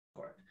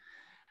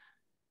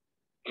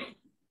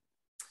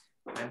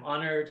I'm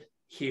honored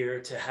here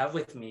to have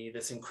with me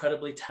this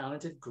incredibly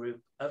talented group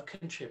of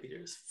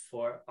contributors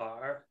for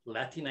our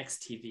Latinx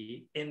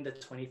TV in the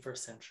 21st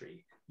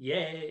century.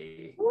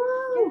 Yay!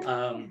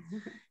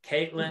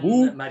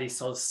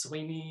 Katlin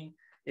Sweeny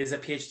is a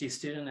PhD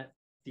student at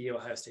The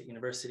Ohio State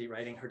University,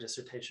 writing her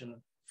dissertation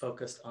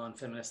focused on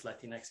feminist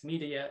Latinx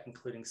media,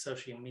 including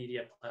social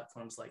media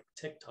platforms like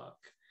TikTok.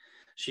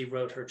 She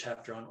wrote her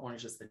chapter on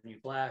Orange is the New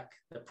Black,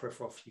 the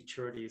peripheral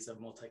futurities of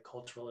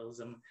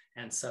multiculturalism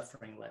and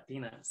suffering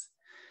Latinas.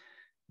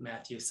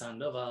 Mathew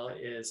Sandoval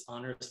is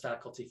Honors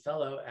Faculty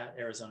Fellow at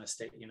Arizona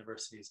State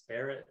University's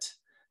Barrett,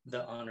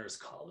 the Honors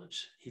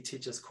College. He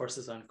teaches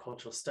courses on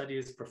cultural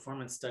studies,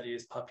 performance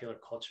studies, popular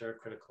culture,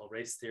 critical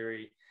race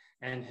theory,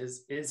 and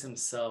is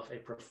himself a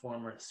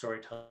performer,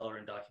 storyteller,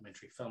 and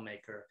documentary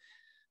filmmaker.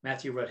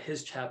 Matthew wrote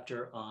his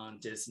chapter on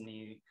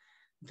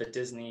the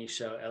Disney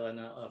show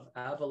Elena of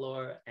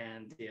Avalor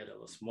and Dia de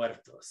los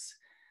Muertos.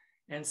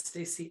 And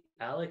Stacey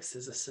Alex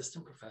is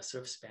assistant professor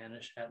of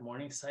Spanish at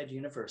Morningside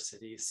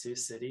University, Sioux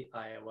City,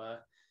 Iowa.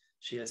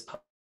 She has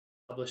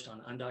published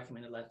on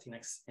undocumented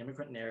Latinx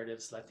immigrant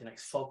narratives, Latinx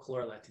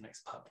folklore,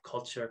 Latinx pop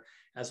culture,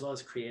 as well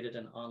as created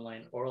an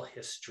online oral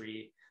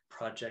history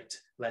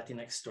project,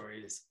 Latinx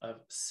Stories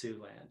of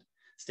Siouxland.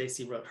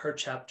 Stacey wrote her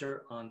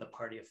chapter on the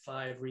Party of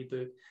Five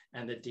reboot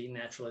and the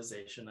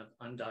denaturalization of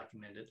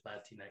undocumented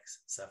Latinx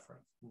suffering.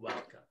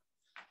 Welcome.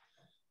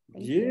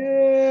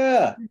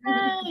 Yeah.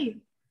 Hey.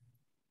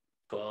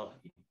 Cool.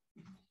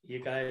 You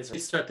guys, we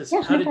start this.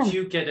 How did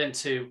you get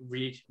into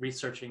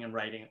researching and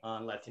writing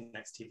on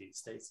Latinx TV,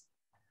 Stacey?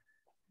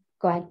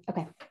 Go ahead.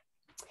 Okay.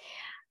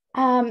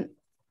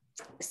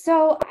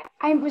 So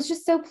I was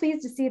just so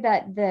pleased to see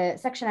that the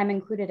section I'm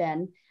included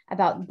in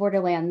about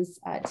Borderlands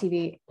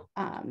TV,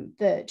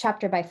 the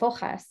chapter by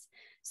Fojas,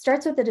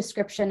 starts with a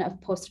description of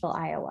Postville,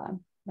 Iowa,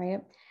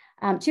 right?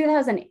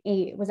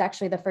 2008 was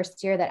actually the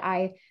first year that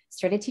I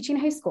started teaching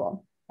high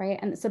school, right?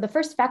 And so the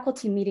first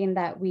faculty meeting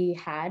that we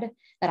had,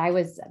 that I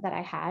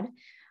had,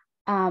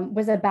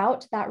 was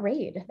about that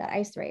raid, that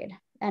ICE raid.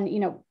 And, you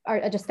know,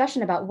 a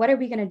discussion about what are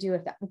we gonna do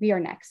if we are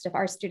next, if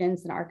our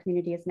students and our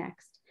community is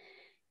next.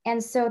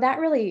 And so that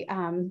really,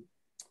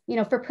 you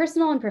know, for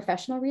personal and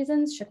professional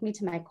reasons, shook me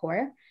to my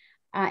core.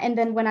 And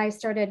then when I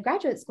started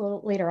graduate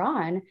school later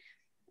on,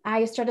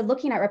 I started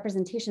looking at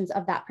representations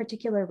of that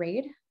particular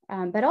raid,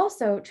 but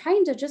also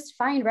trying to just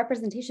find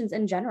representations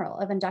in general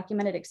of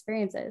undocumented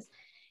experiences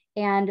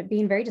and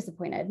being very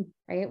disappointed,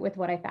 right, with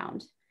what I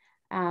found.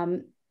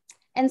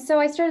 And so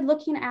I started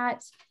looking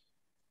at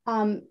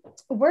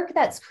work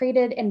that's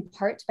created in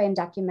part by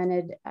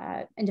undocumented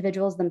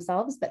individuals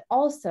themselves, but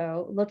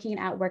also looking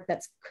at work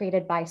that's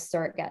created by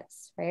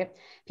surrogates, right?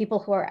 People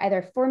who are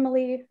either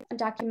formally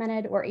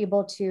undocumented or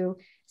able to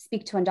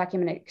speak to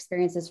undocumented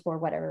experiences for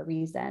whatever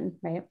reason,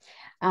 right?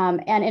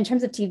 And in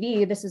terms of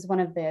TV, this is one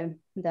of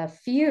the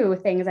few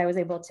things I was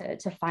able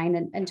to find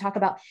and talk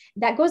about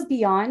that goes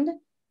beyond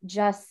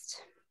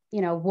just,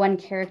 you know, one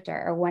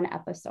character or one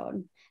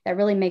episode that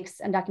really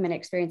makes undocumented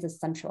experiences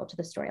central to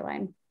the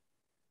storyline.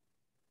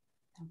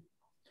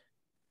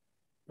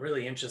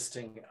 Really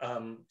interesting.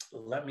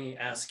 Let me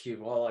ask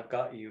you, while I've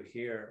got you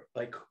here,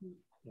 like,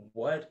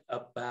 what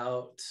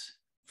about,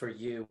 for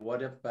you,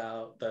 what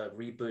about the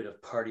reboot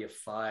of Party of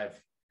Five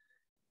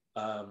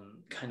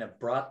kind of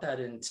brought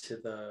that into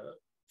the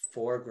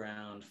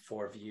foreground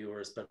for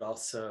viewers, but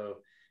also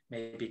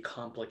maybe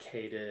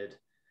complicated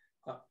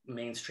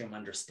mainstream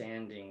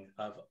understanding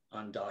of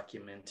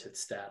undocumented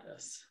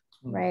status?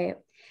 Right.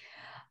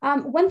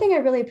 One thing I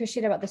really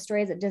appreciate about the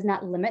story is it does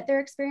not limit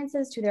their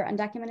experiences to their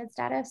undocumented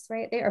status,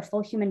 right? They are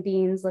full human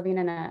beings living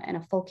in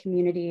a full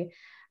community.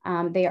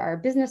 They are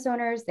business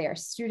owners, they are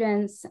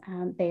students,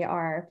 they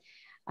are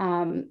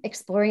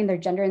exploring their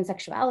gender and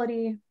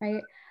sexuality,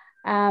 right?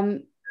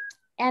 And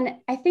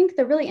I think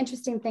the really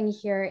interesting thing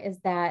here is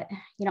that,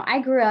 you know, I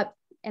grew up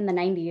in the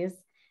 90s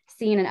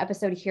seeing an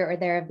episode here or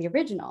there of the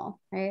original,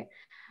 right?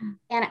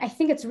 And I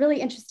think it's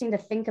really interesting to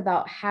think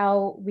about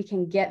how we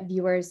can get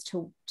viewers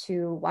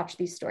to watch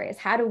these stories.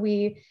 How do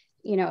we,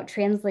 you know,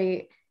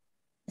 translate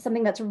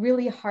something that's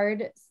really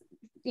hard,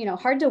 you know,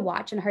 hard to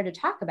watch and hard to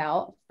talk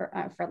about for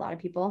a lot of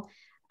people?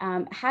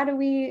 How do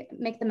we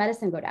make the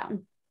medicine go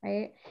down,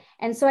 right?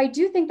 And so I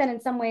do think that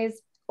in some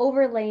ways,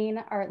 overlaying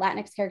our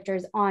Latinx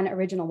characters on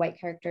original white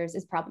characters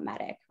is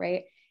problematic,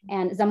 right?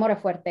 And Zamora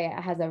Fuerte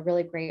has a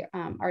really great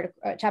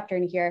chapter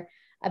in here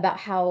about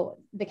how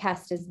the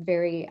cast is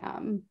very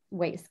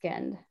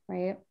white-skinned,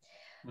 right?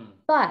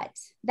 But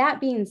that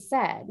being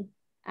said,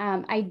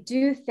 I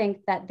do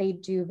think that they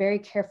do very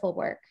careful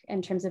work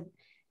in terms of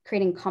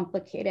creating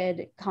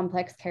complicated,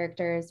 complex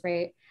characters,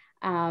 right?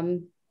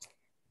 You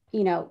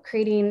know,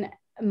 creating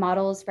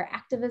models for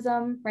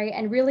activism, right?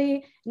 And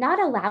really not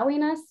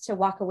allowing us to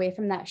walk away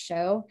from that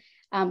show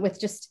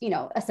with just, you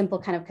know, a simple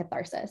kind of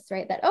catharsis,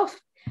 right? That, oh,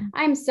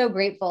 I'm so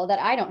grateful that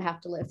I don't have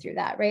to live through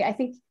that, right? I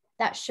think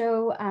that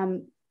show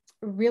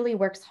really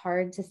works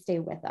hard to stay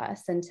with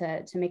us and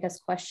to make us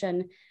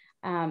question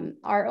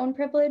our own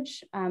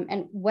privilege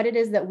and what it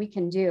is that we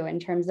can do in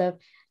terms of,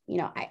 you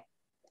know,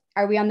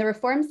 are we on the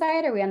reform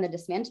side? Are we on the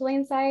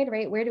dismantling side,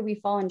 right? Where do we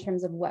fall in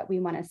terms of what we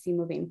want to see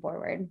moving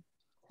forward?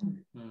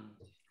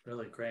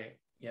 Really great.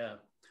 Yeah.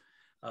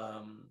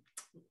 Katlin,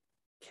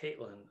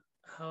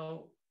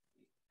 how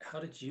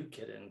did you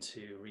get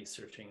into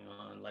researching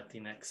on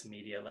Latinx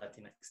media,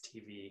 Latinx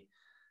TV?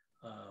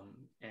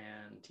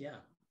 And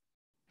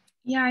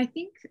yeah, I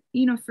think,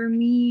 you know, for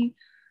me,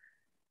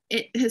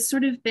 it has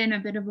sort of been a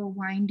bit of a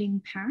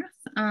winding path.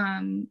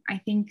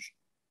 I think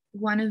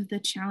one of the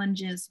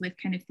challenges with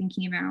kind of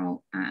thinking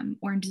about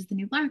Orange is the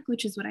New Black,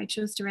 which is what I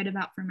chose to write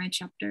about for my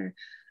chapter,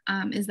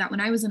 is that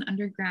when I was an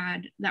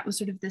undergrad, that was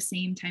sort of the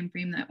same time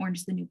frame that Orange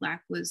is the New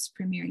Black was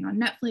premiering on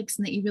Netflix,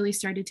 and that you really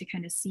started to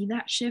kind of see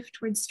that shift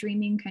towards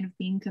streaming kind of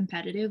being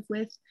competitive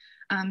with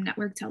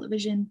network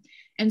television.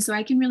 And so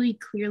I can really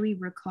clearly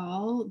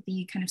recall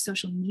the kind of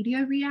social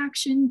media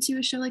reaction to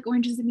a show like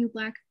Orange is the New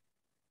Black,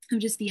 of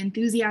just the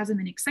enthusiasm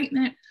and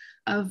excitement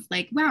of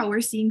like, wow,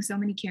 we're seeing so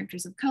many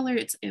characters of color.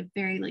 It's a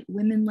very like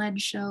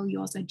women-led show. You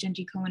also had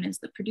Jenji Cohen as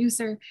the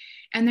producer.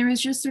 And there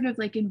was just sort of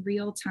like in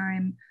real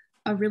time,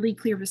 a really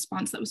clear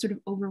response that was sort of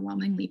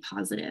overwhelmingly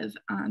positive.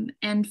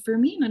 And for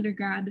me in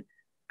undergrad,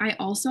 I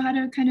also had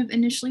a kind of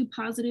initially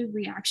positive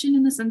reaction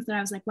in the sense that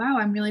I was like, wow,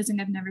 I'm realizing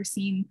I've never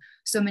seen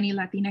so many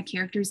Latina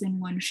characters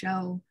in one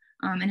show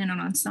and in an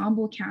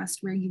ensemble cast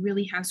where you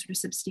really have sort of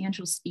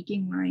substantial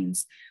speaking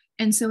lines.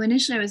 And so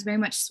initially I was very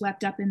much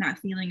swept up in that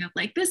feeling of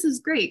like, this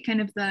is great,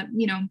 kind of the,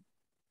 you know,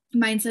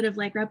 mindset of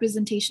like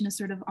representation is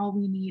sort of all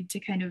we need to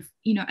kind of,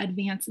 you know,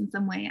 advance in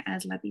some way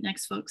as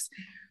Latinx folks.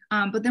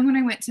 But then when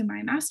I went to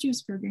my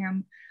master's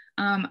program,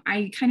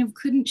 I kind of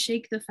couldn't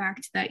shake the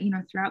fact that, you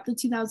know, throughout the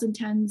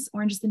 2010s,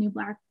 Orange is the New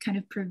Black kind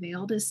of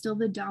prevailed as still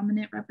the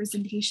dominant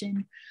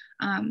representation.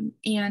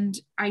 And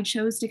I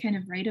chose to kind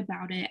of write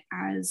about it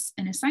as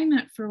an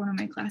assignment for one of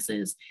my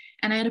classes.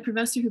 And I had a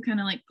professor who kind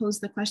of like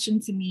posed the question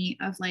to me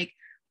of like,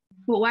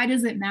 well, why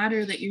does it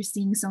matter that you're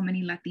seeing so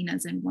many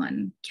Latinas in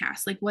one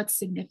cast? Like, what's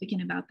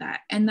significant about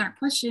that? And that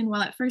question,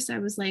 well, at first I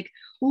was like,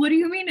 well, what do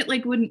you mean it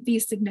like wouldn't be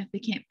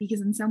significant?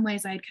 Because in some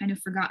ways I had kind of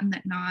forgotten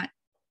that not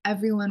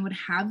everyone would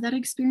have that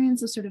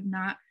experience of sort of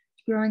not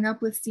growing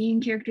up with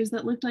seeing characters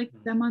that looked like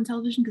them on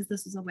television, because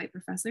this was a white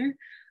professor.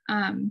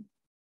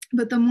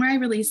 But the more I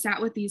really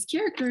sat with these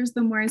characters,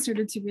 the more I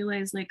started to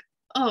realize like,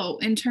 oh,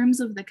 in terms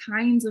of the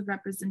kinds of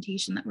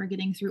representation that we're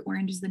getting through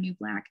Orange is the New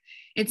Black,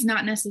 it's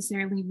not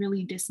necessarily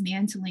really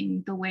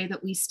dismantling the way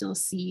that we still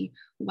see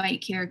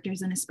white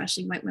characters and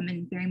especially white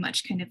women very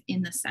much kind of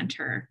in the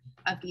center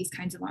of these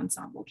kinds of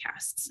ensemble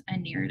casts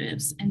and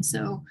narratives. And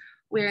so,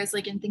 whereas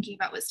like in thinking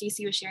about what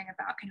Stacey was sharing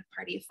about kind of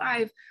Party of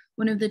Five,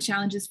 one of the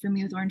challenges for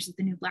me with Orange is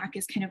the New Black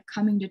is kind of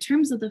coming to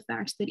terms with the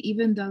fact that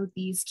even though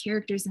these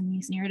characters and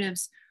these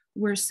narratives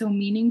were so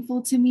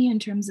meaningful to me in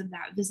terms of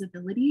that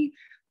visibility,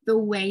 the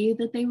way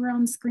that they were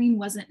on screen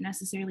wasn't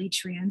necessarily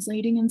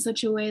translating in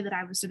such a way that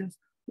I was sort of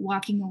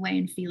walking away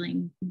and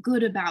feeling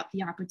good about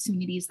the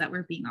opportunities that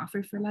were being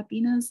offered for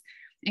Latinas.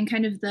 And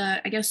kind of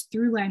the, I guess,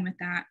 through line with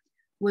that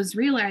was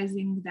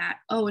realizing that,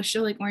 oh, a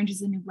show like Orange is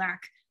the New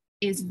Black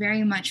is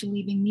very much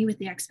leaving me with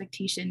the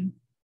expectation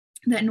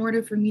that in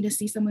order for me to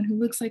see someone who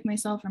looks like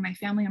myself or my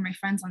family or my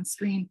friends on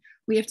screen,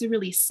 we have to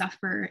really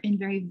suffer in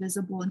very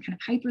visible and kind of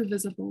hyper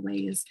visible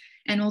ways,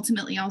 and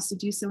ultimately also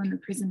do so in the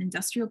prison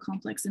industrial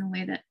complex in a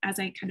way that, as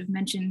I kind of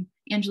mentioned,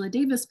 Angela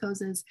Davis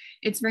poses,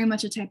 it's very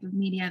much a type of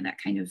media that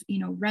kind of, you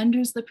know,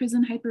 renders the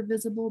prison hyper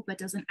visible, but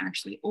doesn't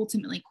actually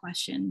ultimately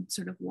question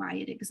sort of why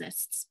it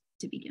exists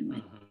to begin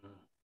with.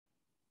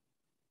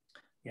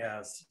 Yeah,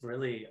 it's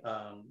really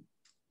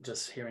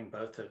just hearing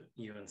both of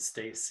you and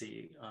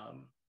Stacey,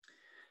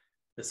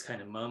 this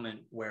kind of moment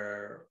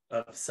where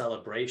of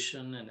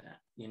celebration and,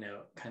 you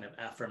know, kind of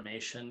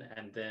affirmation,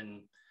 and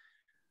then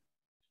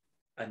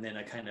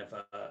a kind of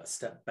a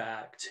step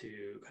back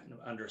to kind of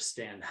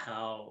understand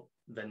how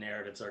the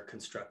narratives are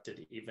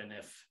constructed, even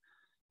if,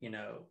 you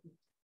know,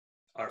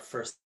 our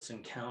first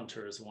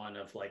encounter is one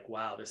of like,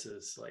 wow, this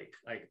is like,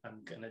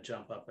 I'm gonna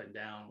jump up and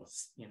down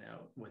with, you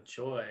know, with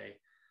joy,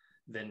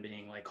 then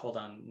being like, hold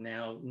on,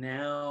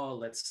 now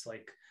let's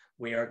like,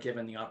 we are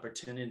given the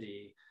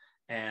opportunity,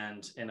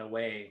 and in a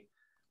way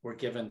we're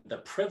given the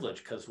privilege,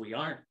 because we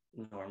aren't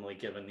normally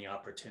given the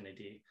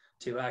opportunity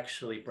to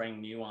actually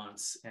bring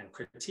nuance and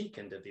critique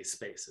into these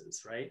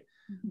spaces, right?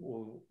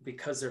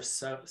 Because there's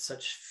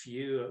such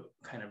few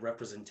kind of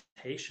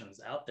representations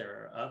out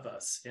there of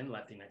us in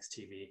Latinx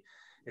TV,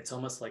 it's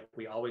almost like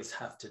we always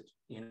have to,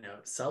 you know,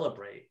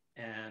 celebrate,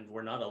 and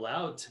we're not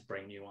allowed to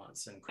bring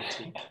nuance and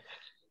critique,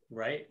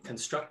 right?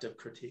 Constructive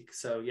critique.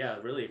 So yeah,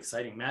 really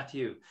exciting.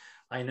 Mathew,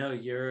 I know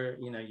your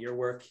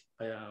work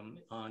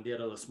on Dia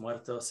de los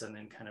Muertos, and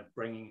then kind of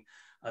bringing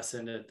us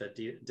into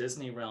the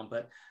Disney realm,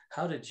 but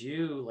how did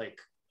you like,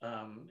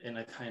 in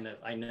a kind of,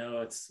 I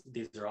know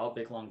these are all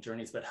big long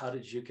journeys, but how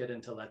did you get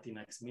into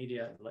Latinx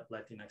media,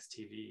 Latinx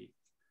TV?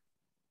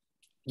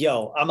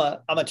 Yo, I'm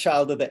a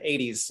child of the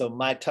 80s, so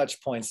my touch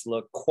points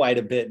look quite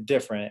a bit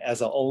different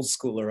as an old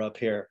schooler up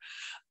here.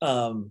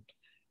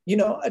 You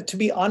know, to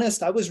be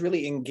honest, I was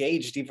really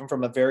engaged even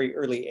from a very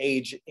early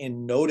age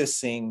in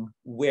noticing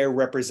where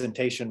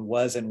representation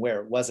was and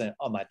where it wasn't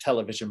on my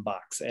television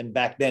box. And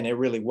back then it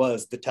really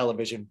was the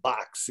television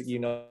box. You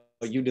know,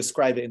 you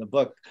describe it in the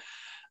book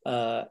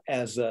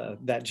as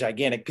that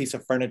gigantic piece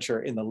of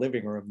furniture in the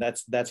living room.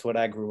 That's what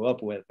I grew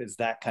up with, is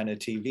that kind of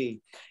TV.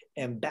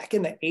 And back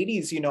in the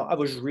 80s, you know, I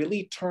was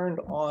really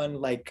turned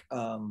on like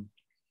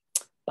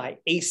by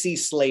AC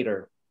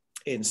Slater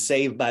in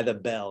Saved by the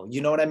Bell.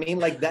 You know what I mean?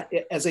 Like that,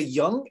 as a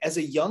young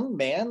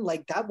man,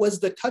 like that was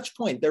the touch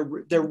point. There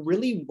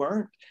really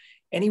weren't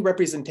any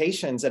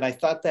representations. And I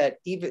thought that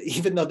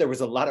even though there was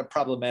a lot of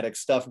problematic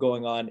stuff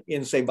going on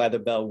in Saved by the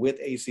Bell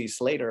with AC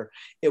Slater,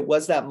 it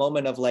was that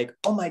moment of like,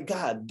 oh my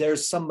God,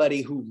 there's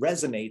somebody who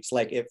resonates,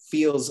 like it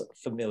feels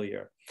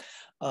familiar.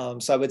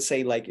 So I would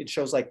say like it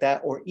shows like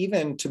that, or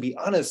even to be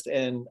honest,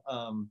 and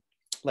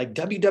like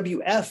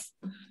WWF,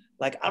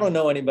 like, I don't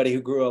know anybody who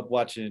grew up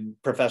watching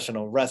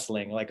professional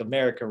wrestling, like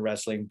American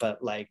wrestling,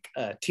 but like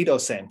Tito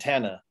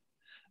Santana,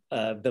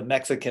 the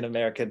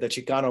Mexican-American, the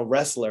Chicano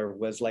wrestler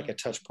was like a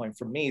touch point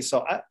for me.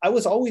 So I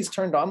was always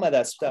turned on by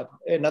that stuff.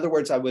 In other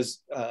words, I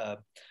was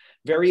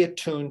very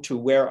attuned to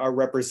where our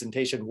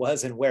representation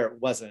was and where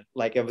it wasn't.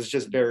 Like it was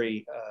just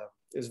it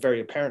was very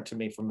apparent to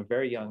me from a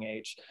very young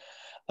age.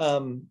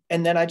 And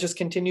then I just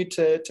continued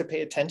to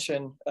pay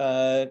attention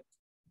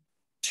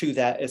to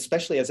that,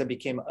 especially as I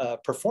became a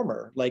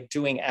performer, like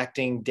doing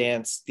acting,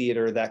 dance,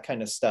 theater, that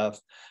kind of stuff.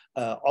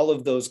 All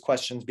of those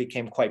questions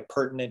became quite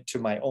pertinent to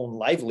my own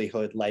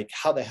livelihood. Like,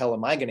 how the hell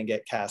am I going to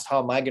get cast?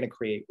 How am I going to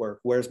create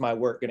work? Where's my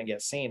work going to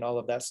get seen? All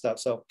of that stuff.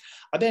 So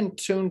I've been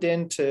tuned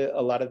into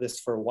a lot of this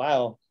for a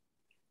while.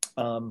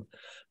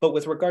 But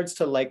with regards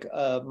to like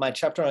my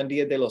chapter on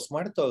Dia de los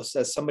Muertos,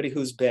 as somebody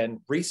who's been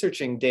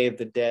researching Day of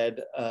the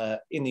Dead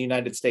in the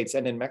United States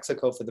and in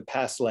Mexico for the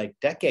past like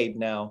decade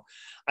now,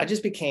 I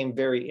just became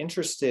very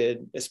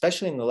interested,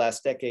 especially in the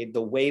last decade,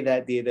 the way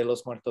that Dia de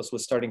los Muertos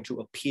was starting to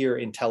appear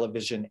in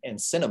television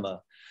and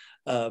cinema,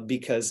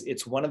 because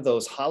it's one of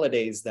those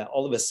holidays that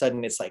all of a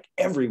sudden it's like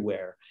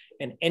everywhere.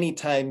 And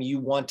anytime you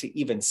want to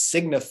even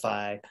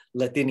signify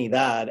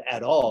Latinidad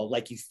at all,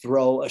 like you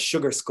throw a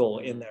sugar skull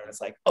in there, it's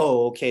like,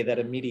 oh, okay, that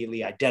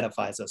immediately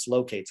identifies us,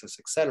 locates us,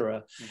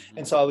 etc. Mm-hmm.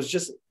 And so I was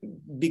just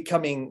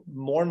becoming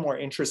more and more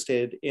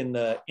interested in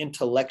the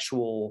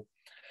intellectual,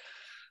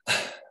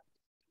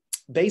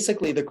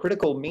 basically the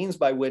critical means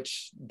by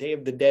which Day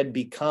of the Dead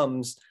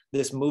becomes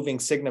this moving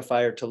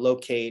signifier to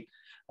locate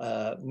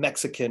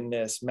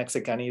Mexicanness,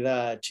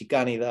 Mexicanidad,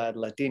 Chicanidad,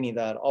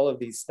 Latinidad, all of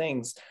these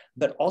things.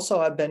 But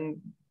also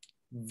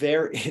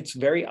it's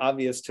very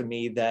obvious to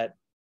me that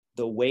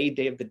the way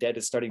Day of the Dead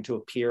is starting to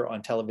appear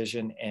on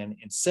television and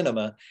in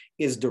cinema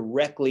is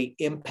directly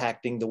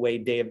impacting the way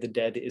Day of the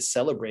Dead is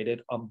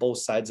celebrated on both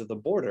sides of the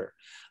border.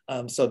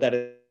 So that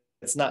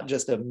it's not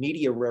just a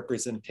media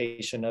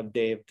representation of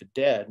Day of the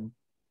Dead,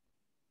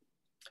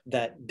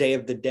 that Day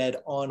of the Dead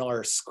on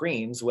our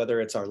screens, whether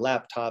it's our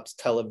laptops,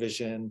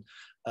 television,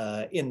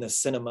 in the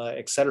cinema,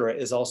 et cetera,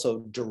 is also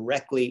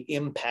directly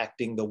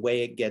impacting the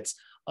way it gets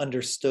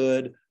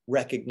understood,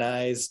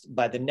 recognized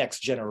by the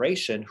next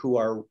generation, who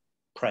are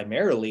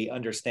primarily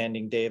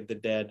understanding Day of the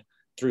Dead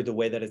through the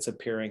way that it's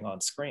appearing on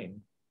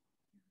screen.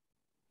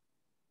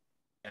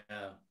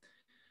 Yeah,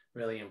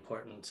 really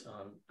important.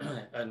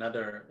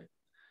 Another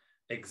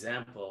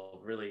example,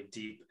 really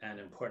deep and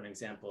important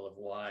example of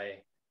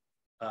why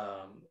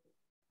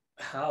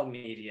how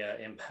media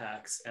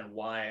impacts and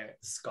why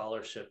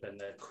scholarship and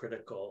the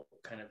critical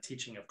kind of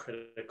teaching of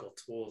critical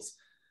tools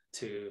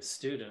to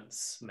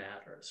students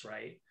matters,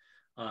 right?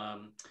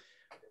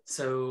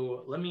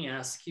 So let me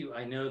ask you,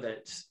 I know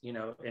that, you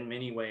know, in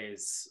many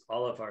ways,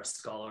 all of our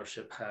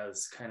scholarship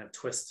has kind of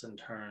twists and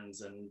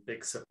turns and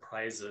big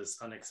surprises,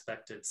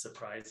 unexpected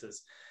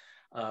surprises.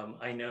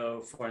 I know,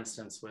 for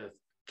instance, with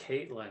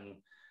Katlin,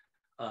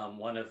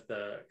 one of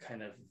the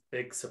kind of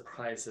big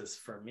surprises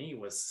for me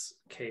was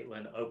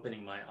Katlin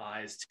opening my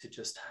eyes to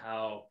just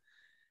how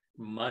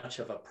much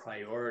of a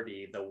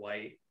priority the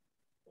white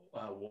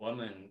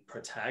woman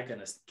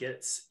protagonist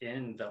gets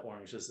in The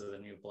Orange Is the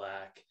New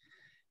Black,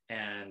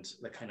 and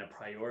the kind of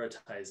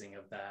prioritizing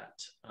of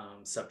that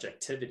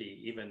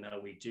subjectivity, even though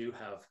we do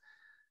have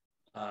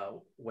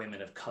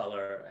women of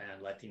color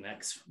and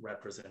Latinx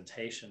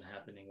representation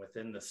happening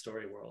within the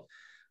story world.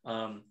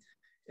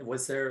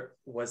 Was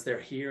there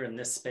here in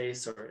this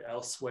space or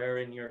elsewhere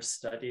in your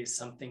studies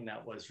something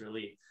that was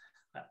really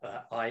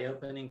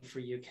eye-opening for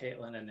you,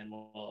 Katlin? And then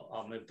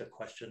I'll move the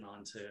question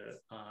on to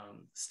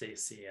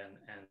Stacey and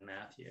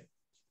Mathew.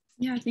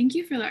 Yeah, thank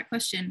you for that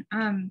question.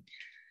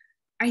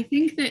 I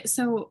think that,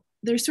 so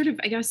there's sort of,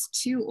 I guess,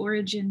 two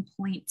origin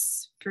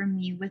points for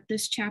me with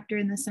this chapter,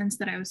 in the sense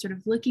that I was sort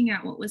of looking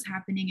at what was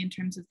happening in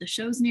terms of the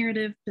show's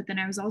narrative, but then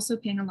I was also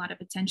paying a lot of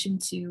attention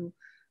to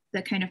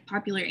the kind of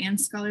popular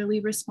and scholarly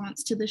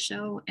response to the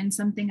show. And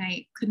something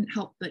I couldn't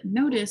help but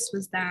notice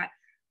was that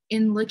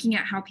in looking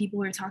at how people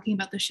were talking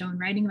about the show and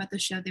writing about the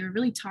show, they were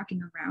really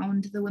talking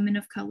around the women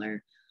of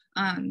color.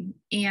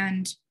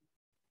 And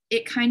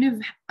it kind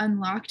of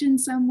unlocked in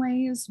some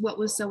ways what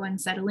was so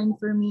unsettling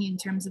for me in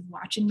terms of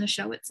watching the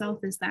show itself,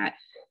 is that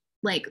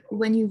like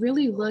when you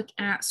really look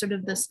at sort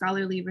of the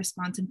scholarly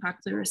response and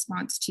popular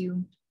response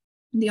to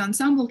the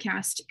ensemble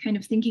cast, kind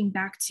of thinking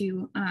back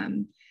to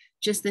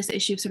just this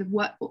issue of sort of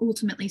what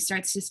ultimately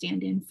starts to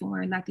stand in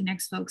for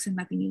Latinx folks and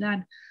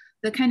Latinidad,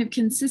 the kind of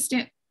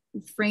consistent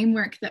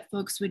framework that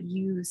folks would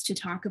use to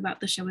talk about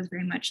the show is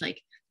very much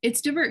like, it's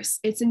diverse,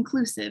 it's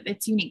inclusive,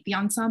 it's unique. The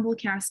ensemble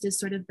cast is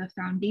sort of the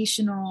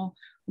foundational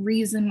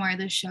reason why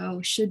the show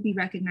should be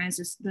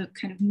recognized as the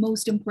kind of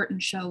most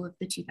important show of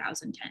the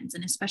 2010s.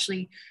 And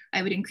especially,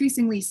 I would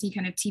increasingly see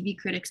kind of TV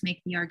critics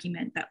make the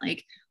argument that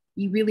like,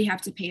 you really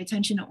have to pay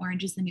attention to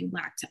Orange is the New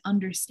Black to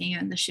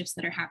understand the shifts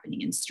that are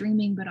happening in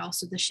streaming, but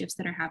also the shifts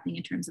that are happening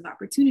in terms of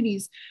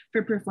opportunities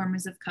for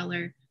performers of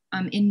color,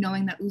 in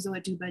knowing that Uzo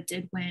Aduba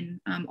did win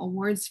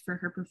awards for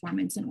her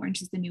performance in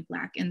Orange is the New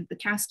Black, and the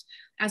cast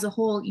as a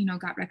whole, you know,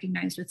 got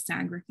recognized with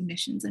SAG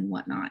recognitions and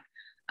whatnot.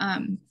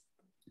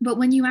 But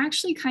when you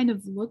actually kind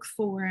of look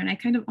for, and I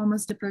kind of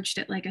almost approached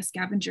it like a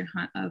scavenger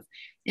hunt of,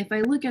 if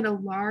I look at a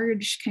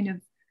large kind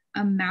of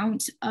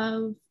amount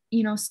of,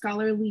 you know,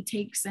 scholarly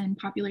takes and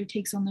popular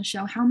takes on the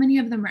show, how many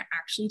of them are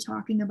actually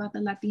talking about the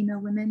Latino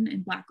women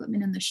and Black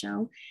women in the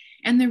show?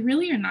 And there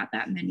really are not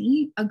that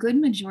many. A good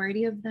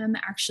majority of them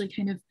actually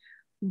kind of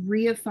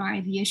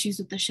reify the issues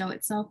with the show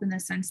itself, in the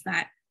sense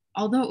that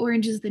although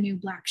Orange is the New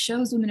Black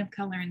shows women of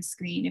color on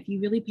screen, if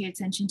you really pay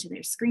attention to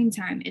their screen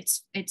time,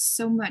 it's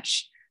so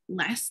much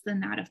less than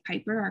that of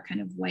Piper, our kind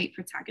of white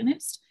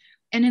protagonist.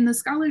 And in the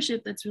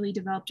scholarship that's really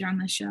developed around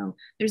the show,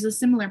 there's a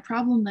similar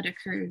problem that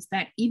occurs,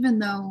 that even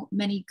though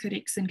many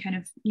critics and kind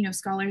of, you know,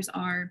 scholars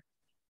are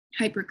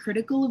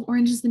hypercritical of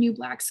Orange is the New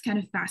Black's kind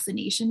of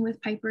fascination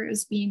with Piper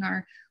as being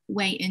our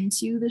way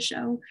into the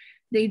show,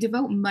 they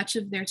devote much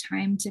of their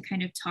time to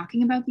kind of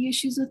talking about the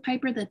issues with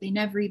Piper that they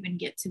never even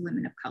get to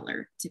women of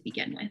color to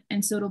begin with.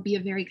 And so it'll be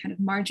a very kind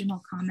of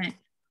marginal comment,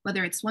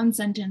 whether it's one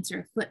sentence or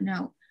a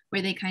footnote,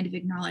 where they kind of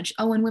acknowledge,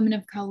 oh, and women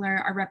of color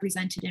are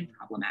represented in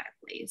problematic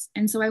ways.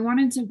 And so I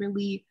wanted to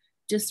really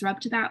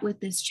disrupt that with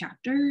this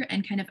chapter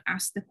and kind of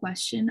ask the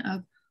question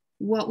of,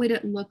 what would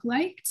it look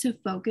like to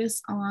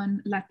focus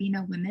on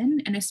Latino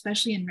women, and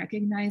especially in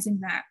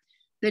recognizing that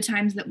the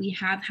times that we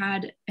have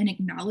had an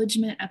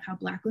acknowledgement of how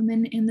Black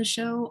women in the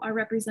show are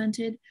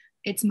represented,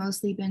 it's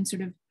mostly been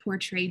sort of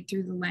portrayed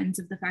through the lens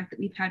of the fact that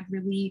we've had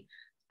really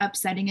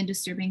upsetting and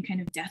disturbing kind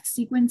of death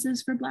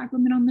sequences for Black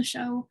women on the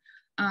show.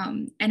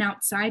 And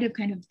outside of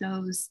kind of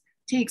those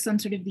takes on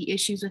sort of the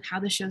issues with how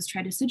the shows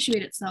try to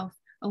situate itself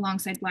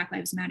alongside Black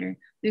Lives Matter,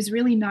 there's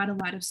really not a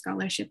lot of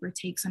scholarship or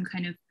takes on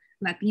kind of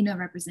Latina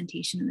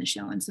representation in the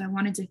show. And so I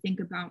wanted to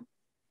think about,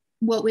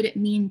 what would it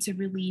mean to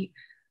really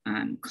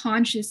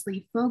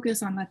consciously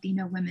focus on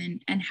Latino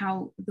women, and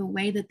how the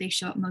way that they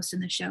show up most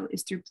in the show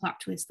is through plot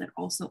twists that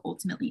also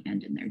ultimately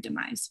end in their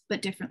demise,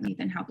 but differently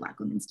than how Black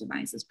women's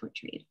demise is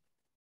portrayed.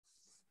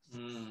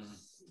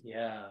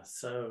 Yeah,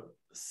 so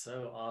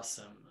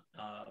awesome,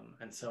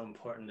 and so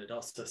important. It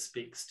also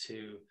speaks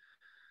to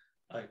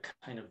a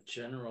kind of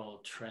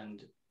general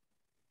trend,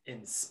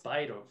 in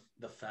spite of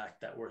the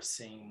fact that we're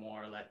seeing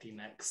more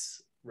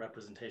Latinx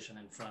representation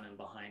in front and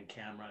behind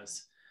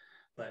cameras,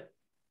 but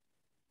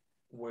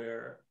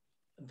where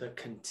the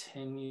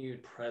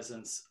continued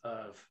presence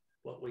of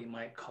what we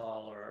might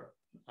call, or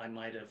I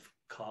might have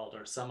called,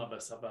 or some of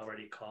us have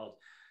already called,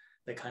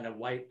 the kind of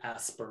white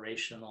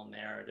aspirational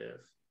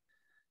narrative,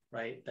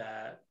 right?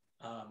 That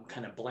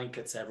kind of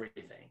blankets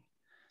everything.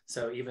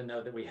 So even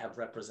though that we have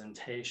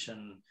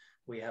representation,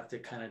 we have to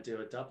kind of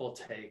do a double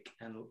take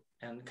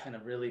and kind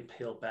of really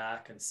peel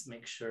back and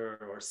make sure,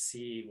 or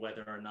see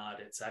whether or not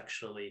it's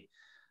actually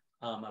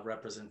a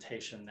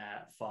representation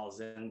that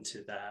falls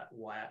into that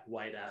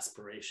white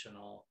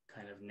aspirational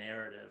kind of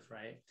narrative,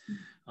 right?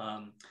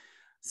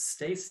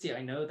 Stacey,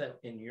 I know that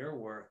in your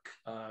work,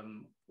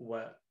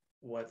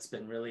 what's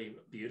been really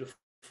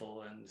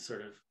beautiful and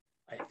sort of,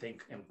 I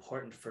think,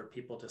 important for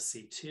people to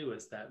see too,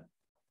 is that,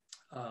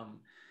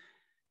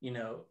 you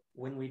know,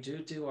 when we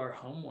do our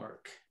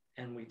homework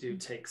and we do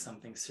take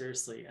something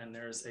seriously, and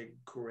there's a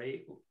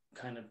great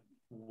kind of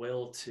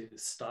will to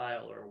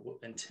style or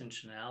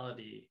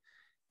intentionality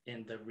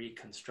in the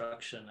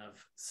reconstruction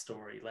of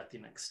story,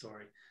 Latinx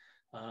story,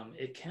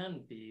 it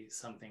can be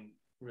something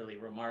really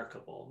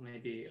remarkable.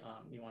 Maybe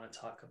you want to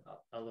talk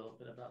about a little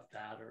bit about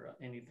that, or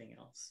anything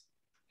else.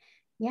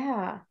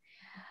 Yeah.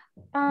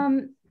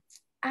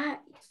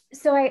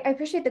 So I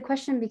appreciate the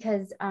question,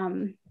 because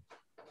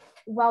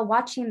while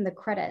watching the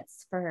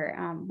credits for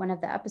one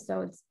of the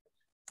episodes,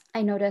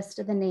 I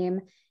noticed the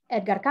name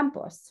Edgar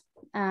Campos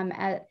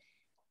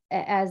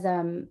as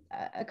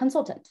a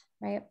consultant,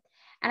 right?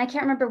 And I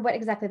can't remember what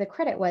exactly the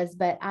credit was,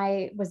 but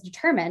I was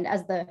determined,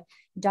 as the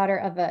daughter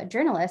of a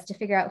journalist, to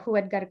figure out who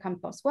Edgar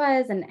Campos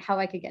was and how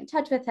I could get in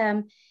touch with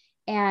him.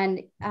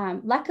 And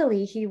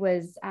luckily he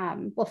was,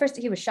 well, first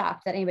he was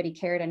shocked that anybody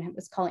cared and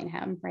was calling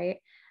him, right?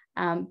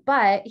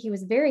 But he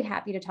was very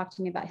happy to talk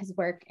to me about his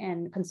work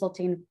and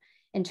consulting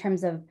in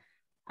terms of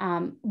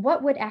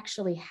what would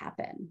actually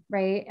happen,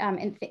 right?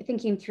 And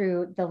thinking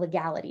through the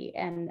legality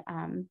and,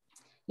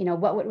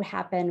 what would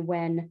happen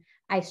when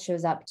ICE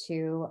shows up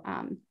to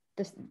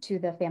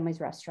the family's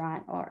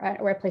restaurant or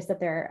a place that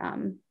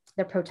they're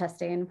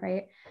protesting,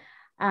 right?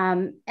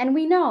 And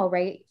we know,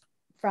 right,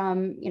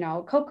 from,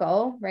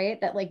 Coco, right,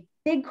 that like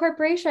big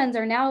corporations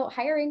are now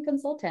hiring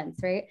consultants,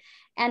 right?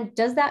 And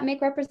does that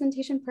make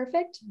representation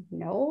perfect?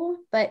 No,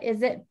 but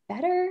is it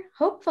better?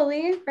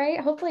 Hopefully, right?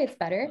 Hopefully it's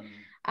better.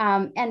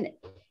 And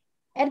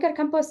Edgar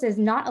Campos is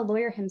not a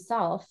lawyer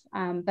himself,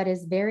 but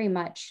is very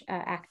much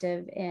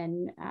active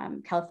in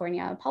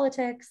California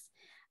politics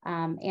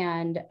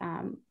and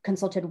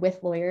consulted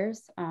with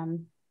lawyers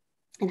and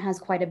has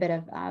quite a bit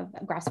of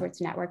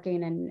grassroots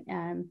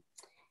networking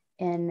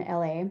in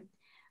LA.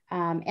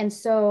 And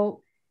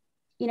so,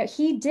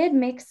 he did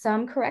make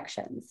some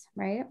corrections,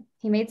 right?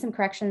 He made some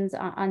corrections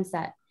on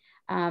set.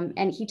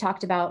 And he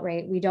talked about,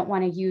 right, we don't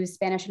want to use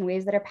Spanish in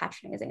ways that are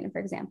patronizing, for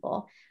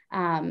example.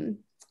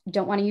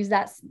 Don't want to use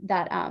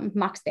that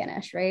mock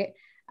Spanish, right?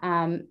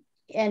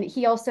 And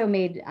he also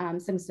made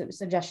some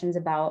suggestions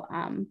about,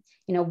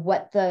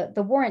 what the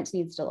warrant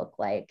needs to look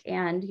like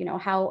and,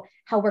 how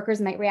workers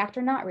might react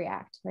or not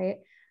react, right?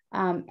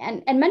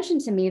 And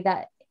mentioned to me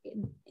that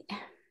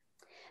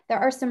there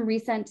are some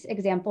recent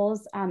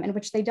examples in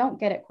which they don't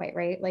get it quite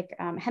right, like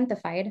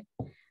Gentified.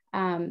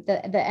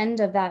 The end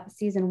of that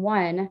season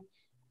 1,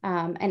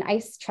 an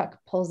ICE truck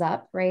pulls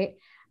up, right?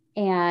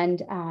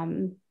 And,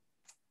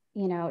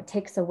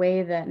 takes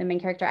away the main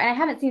character. And I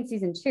haven't seen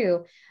season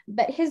 2,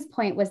 but his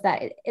point was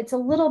that it's a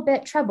little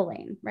bit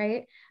troubling,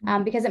 right?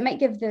 Because it might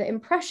give the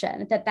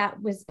impression that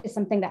is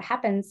something that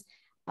happens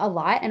a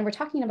lot. And we're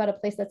talking about a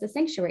place that's a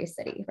sanctuary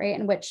city, right?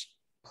 In which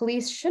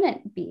police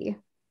shouldn't be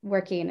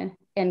working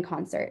in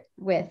concert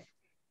with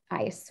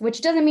ICE,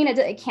 which doesn't mean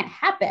it can't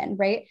happen,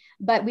 right?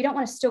 But we don't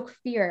want to stoke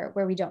fear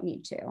where we don't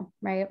need to,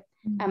 right?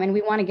 And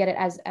we want to get it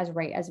as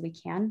right as we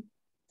can.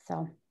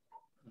 So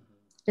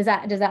does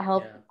that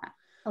help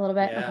a little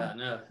bit?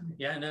 No,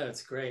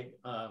 it's great.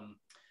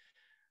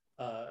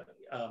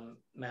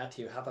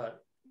 Mathew, how about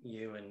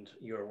you and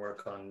your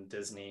work on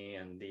Disney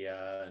and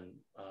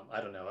I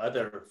don't know,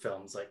 other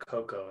films like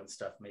Coco and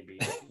stuff, maybe,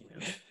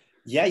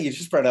 Yeah, you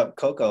just brought up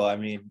Coco. I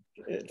mean,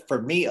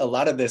 for me, a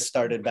lot of this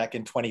started back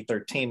in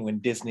 2013 when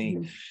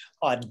Disney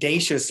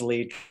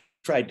audaciously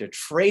tried to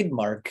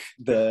trademark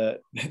the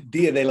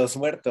Dia de los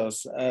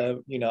Muertos.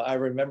 I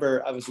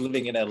remember I was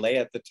living in LA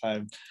at the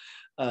time,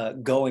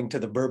 going to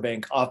the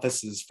Burbank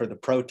offices for the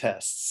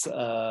protests.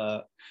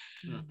 Like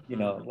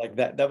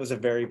that was a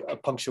very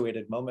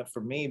punctuated moment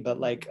for me. But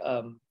like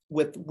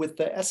with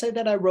the essay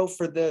that I wrote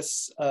for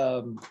this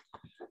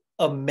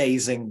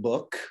amazing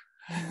book,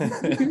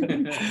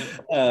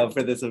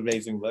 for this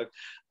amazing book,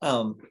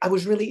 I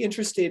was really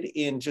interested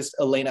in just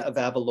Elena of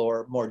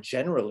Avalor more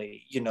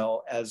generally,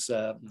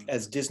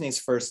 as Disney's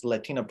first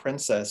Latina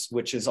princess,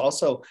 which is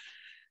also,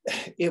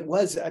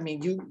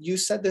 you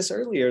said this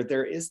earlier,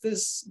 there is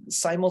this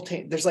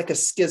there's like a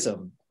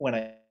schism when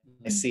I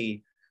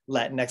see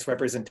Latinx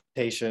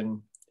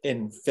representation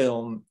in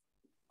film.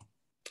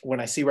 When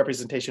I see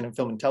representation in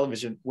film and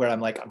television, where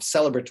I'm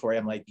celebratory,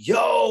 I'm like,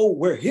 yo,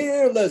 we're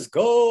here, let's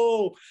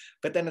go.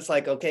 But then it's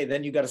like, okay,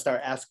 then you got to start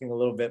asking a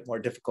little bit more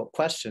difficult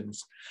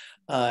questions.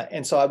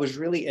 And so I was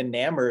really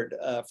enamored,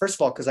 first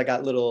of all, because I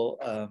got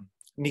little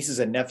nieces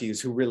and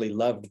nephews who really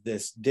loved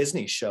this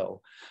Disney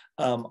show.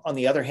 On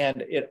the other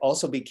hand, it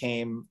also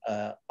became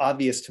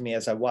obvious to me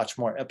as I watched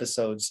more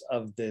episodes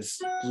of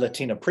this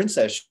Latina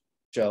princess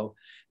show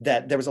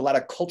that there was a lot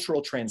of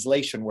cultural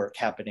translation work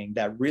happening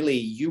that really,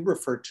 you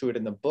refer to it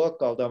in the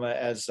book, Aldama,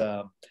 as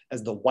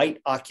the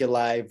white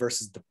oculi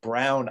versus the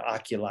brown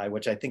oculi,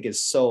 which I think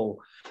is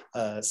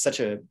such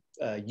a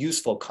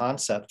useful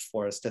concept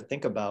for us to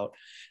think about,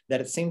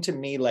 that it seemed to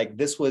me like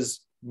this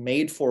was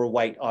made for a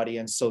white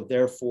audience. So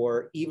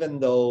therefore, even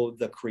though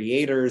the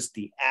creators,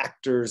 the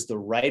actors, the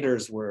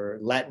writers were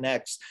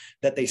Latinx,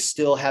 that they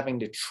still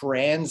having to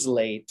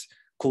translate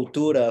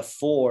cultura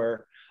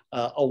for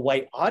a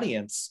white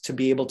audience to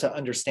be able to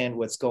understand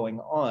what's going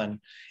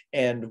on.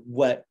 And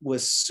what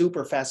was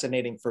super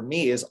fascinating for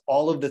me is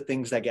all of the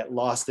things that get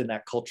lost in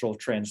that cultural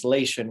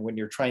translation when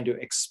you're trying to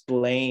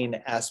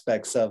explain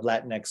aspects of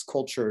Latinx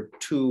culture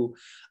to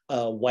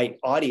a white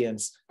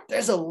audience.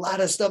 There's a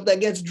lot of stuff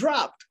that gets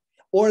dropped,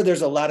 or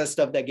there's a lot of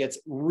stuff that gets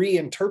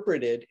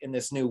reinterpreted in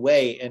this new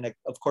way. And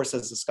of course,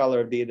 as a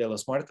scholar of Dia de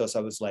los Muertos, I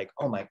was like,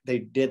 oh my, they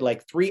did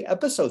like 3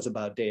 episodes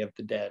about Day of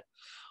the Dead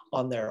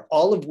on there,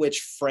 all of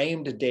which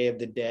framed Day of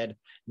the Dead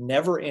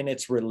never in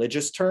its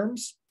religious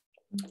terms,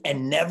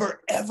 and never,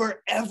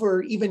 ever,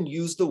 ever even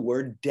used the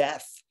word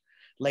death.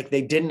 Like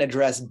they didn't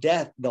address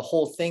death. The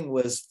whole thing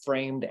was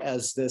framed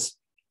as this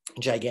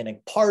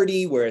gigantic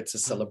party where it's a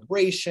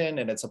celebration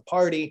and it's a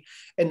party,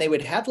 and they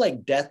would have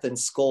like death and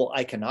skull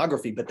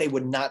iconography, but they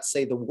would not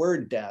say the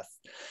word death.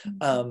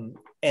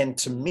 And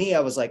to me, I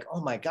was like, oh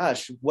my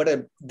gosh,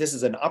 this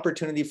is an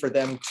opportunity for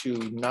them to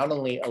not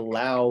only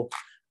allow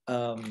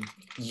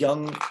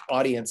young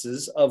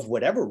audiences of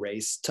whatever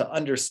race to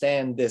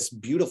understand this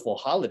beautiful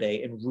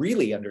holiday and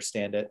really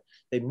understand it.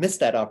 They miss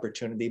that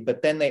opportunity,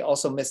 but then they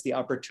also miss the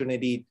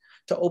opportunity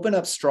to open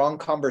up strong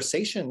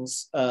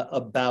conversations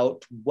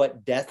about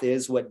what death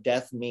is, what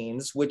death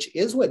means, which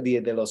is what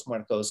Dia de los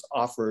Muertos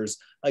offers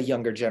a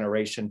younger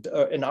generation,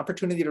 an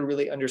opportunity to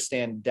really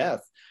understand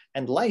death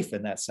and life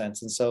in that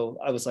sense. And so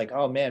I was like,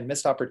 oh man,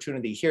 missed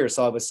opportunity here.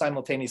 So I was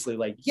simultaneously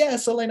like,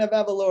 yes, Elena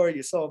Vavalor,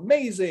 you're so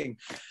amazing.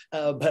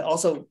 But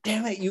also,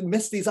 damn it, you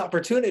missed these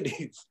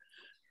opportunities.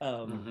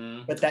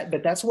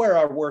 But that's where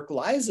our work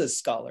lies as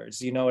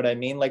scholars. You know what I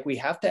mean? Like we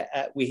have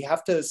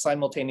to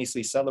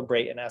simultaneously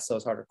celebrate and ask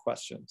those harder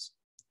questions,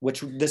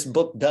 which this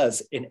book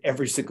does in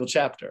every single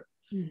chapter.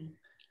 Mm-hmm.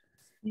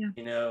 Yeah.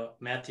 You know,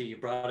 Mathew, you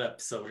brought up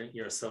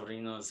your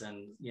sobrinos,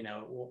 and you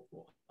know,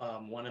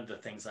 one of the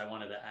things I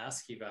wanted to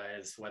ask you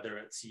guys, whether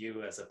it's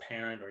you as a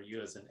parent or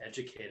you as an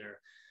educator,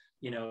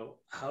 you know,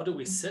 how do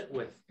we sit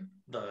with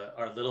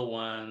our little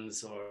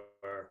ones or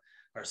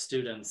our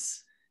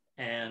students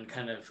and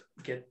kind of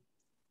get,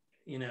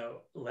 you know,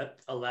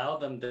 allow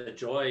them the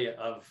joy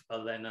of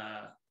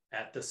Elena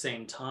at the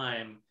same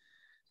time,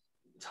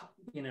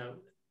 you know,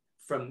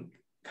 from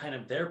kind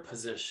of their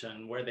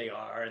position where they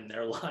are in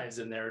their lives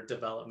and their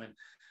development,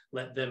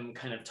 let them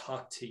kind of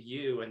talk to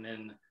you and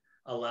then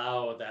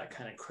allow that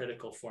kind of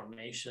critical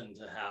formation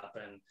to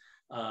happen,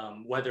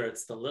 whether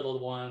it's the little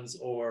ones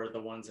or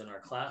the ones in our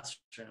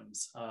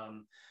classrooms.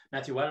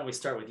 Mathew, why don't we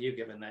start with you,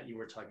 given that you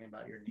were talking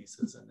about your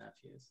nieces and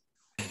nephews?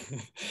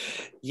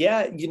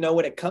 Yeah, you know,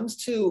 when it comes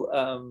to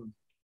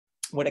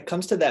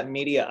that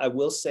media, I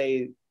will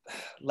say,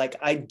 like,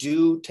 I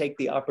do take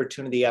the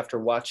opportunity after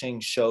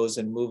watching shows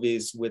and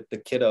movies with the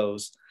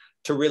kiddos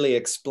to really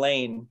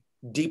explain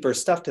deeper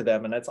stuff to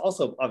them. And that's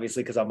also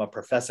obviously because I'm a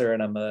professor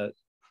and I'm a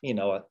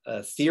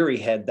theory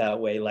head that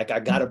way. Like I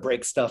got to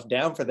break stuff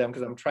down for them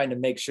because I'm trying to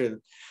make sure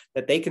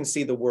that they can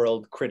see the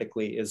world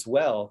critically as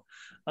well.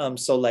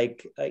 So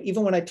like,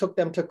 even when I took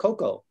them to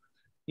Coco,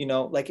 you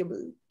know, like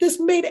this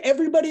made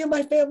everybody in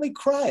my family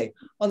cry.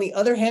 On the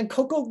other hand,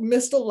 Coco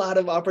missed a lot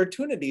of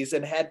opportunities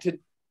and had to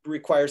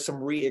require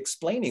some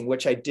re-explaining,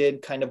 which I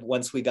did kind of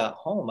once we got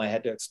home. I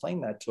had to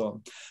explain that to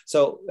them.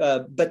 So,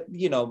 but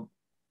you know,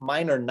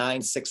 mine are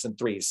 9, 6, and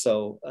 3.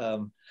 So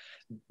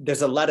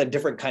there's a lot of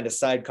different kind of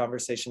side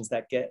conversations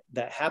that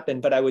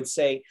happen. But I would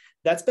say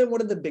that's been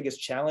one of the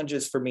biggest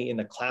challenges for me in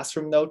the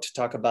classroom, though, to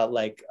talk about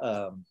like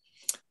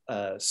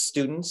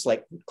students,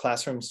 like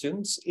classroom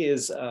students,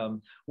 is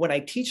when I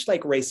teach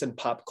like race and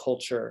pop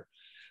culture,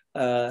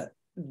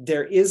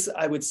 there is,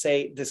 I would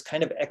say, this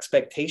kind of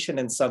expectation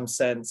in some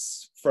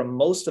sense from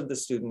most of the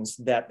students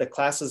that the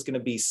class is going to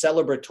be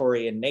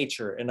celebratory in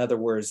nature. In other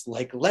words,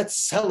 like, let's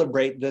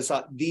celebrate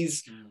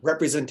these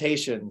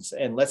representations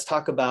and let's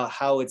talk about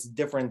how it's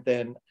different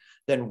than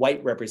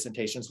white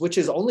representations, which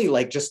is only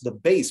like just the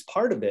base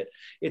part of it.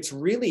 It's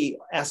really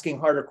asking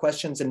harder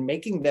questions and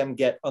making them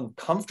get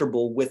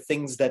uncomfortable with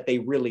things that they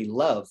really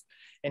love.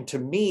 And to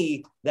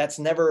me, that's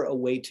never a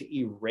way to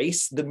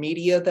erase the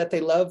media that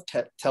they love,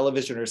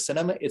 television or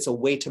cinema. It's a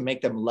way to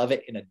make them love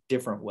it in a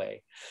different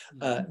way.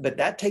 But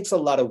that takes a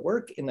lot of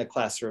work in the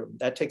classroom.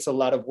 That takes a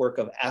lot of work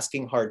of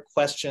asking hard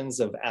questions,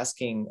 of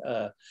asking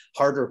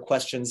harder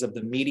questions of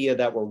the media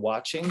that we're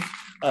watching.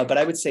 But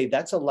I would say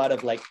that's a lot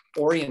of like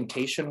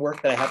orientation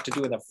work that I have to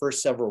do in the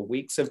first several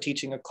weeks of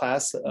teaching a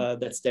class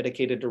that's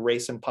dedicated to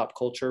race and pop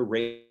culture,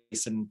 race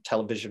and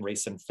television,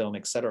 race and film,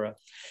 et cetera,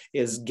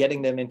 is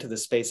getting them into the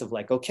space of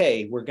like,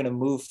 okay, we're going to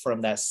move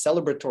from that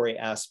celebratory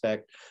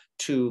aspect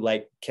to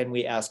like, can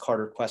we ask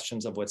harder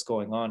questions of what's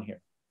going on here?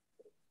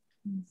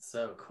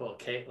 So cool.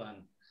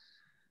 Katlin.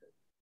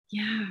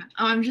 Yeah,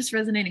 I'm just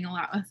resonating a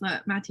lot with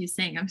what Mathew's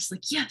saying. I'm just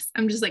like, yes,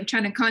 I'm just like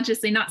trying to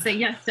consciously not say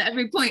yes to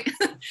every point.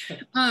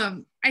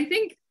 I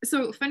think,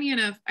 so funny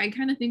enough, I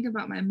kind of think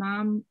about my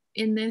mom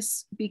in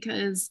this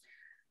because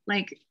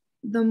like,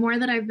 the more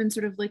that I've been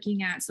sort of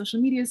looking at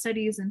social media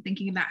studies and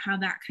thinking about how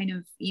that kind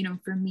of, you know,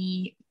 for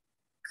me,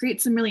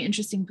 creates some really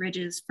interesting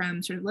bridges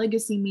from sort of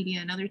legacy media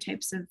and other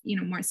types of, you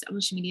know, more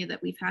established media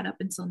that we've had up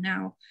until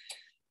now.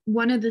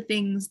 One of the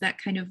things that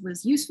kind of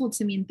was useful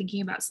to me in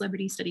thinking about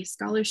celebrity studies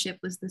scholarship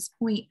was this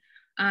point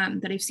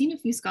that I've seen a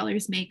few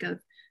scholars make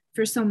of,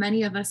 for so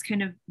many of us,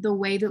 kind of the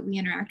way that we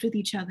interact with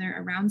each other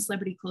around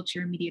celebrity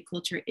culture and media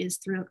culture is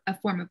through a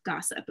form of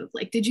gossip of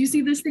like, did you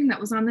see this thing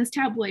that was on this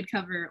tabloid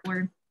cover?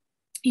 Or,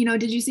 you know,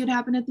 did you see what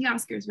happened at the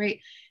Oscars, right?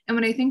 And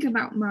when I think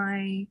about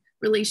my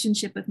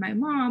relationship with my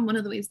mom, one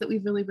of the ways that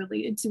we've really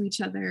related to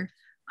each other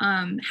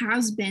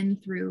has been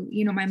through,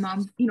 you know, my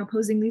mom, you know,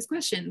 posing these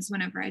questions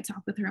whenever I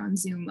talk with her on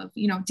Zoom of,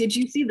 you know, did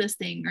you see this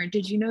thing? Or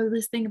did you know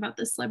this thing about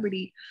this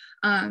celebrity?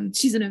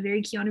 She's in a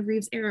very Keanu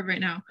Reeves era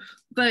right now.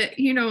 But,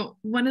 you know,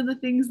 one of the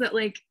things that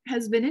like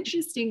has been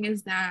interesting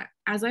is that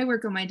as I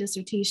work on my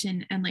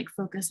dissertation and like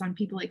focus on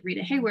people like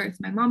Rita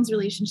Hayworth, my mom's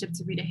relationship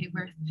to Rita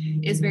Hayworth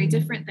is very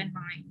different than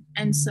mine.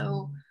 And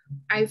so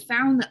I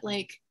found that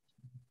like,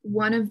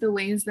 one of the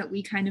ways that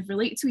we kind of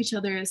relate to each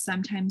other is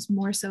sometimes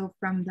more so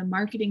from the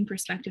marketing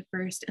perspective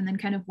first, and then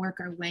kind of work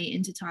our way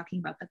into talking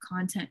about the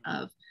content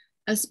of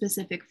a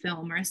specific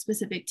film or a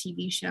specific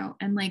TV show.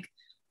 And like,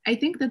 I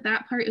think that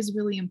that part is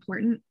really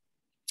important,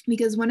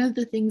 because one of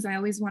the things I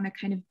always want to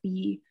kind of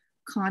be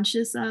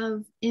conscious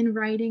of in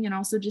writing, and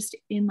also just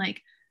in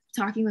like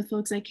talking with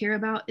folks I care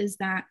about, is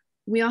that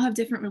we all have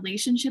different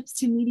relationships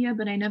to media,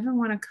 but I never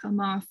want to come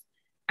off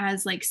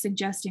as like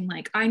suggesting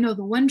like, I know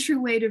the one true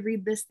way to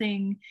read this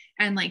thing,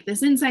 and like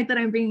this insight that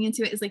I'm bringing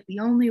into it is like the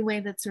only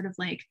way that's sort of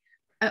like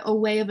a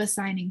way of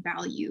assigning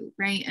value,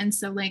 right? And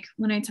so like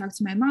when I talk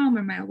to my mom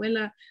or my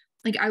abuela,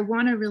 like I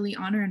want to really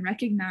honor and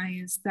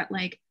recognize that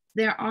like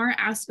there are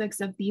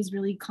aspects of these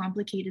really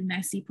complicated,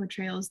 messy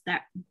portrayals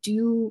that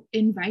do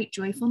invite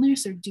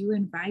joyfulness or do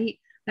invite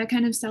that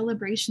kind of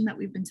celebration that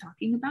we've been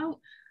talking about,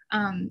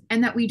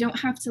 and that we don't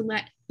have to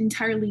let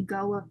entirely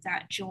go of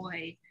that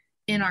joy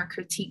in our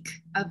critique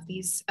of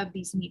these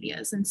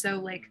medias. And so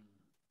like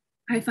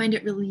I find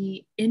it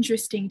really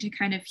interesting to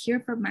kind of hear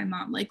from my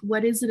mom, like,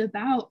 what is it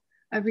about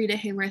a Rita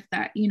Hayworth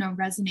that, you know,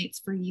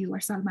 resonates for you, or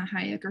Salma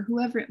Hayek, or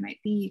whoever it might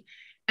be.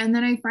 And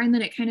then I find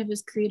that it kind of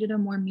has created a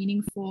more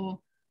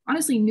meaningful,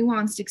 honestly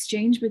nuanced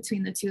exchange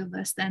between the two of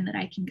us then, that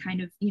I can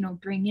kind of, you know,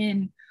 bring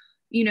in,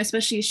 you know,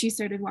 especially as she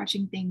started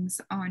watching things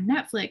on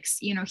Netflix,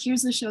 you know,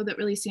 here's the show that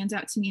really stands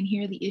out to me and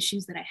here are the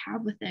issues that I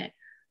have with it.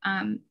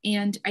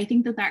 And I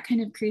think that that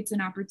kind of creates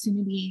an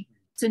opportunity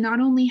to not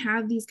only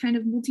have these kind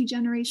of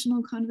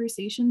multi-generational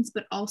conversations,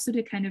 but also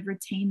to kind of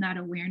retain that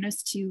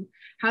awareness to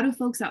how do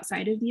folks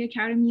outside of the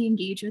academy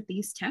engage with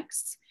these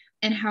texts,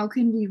 and how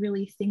can we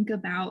really think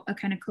about a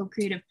kind of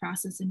co-creative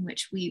process in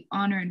which we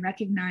honor and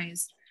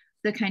recognize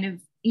the kind of,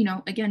 you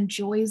know, again,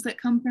 joys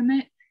that come from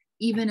it,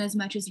 even as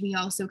much as we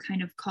also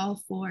kind of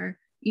call for,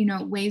 you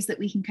know, ways that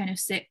we can kind of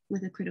sit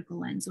with a critical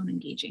lens when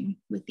engaging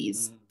with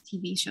these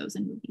TV shows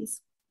and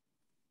movies.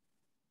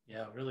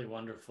 Yeah, really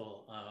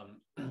wonderful.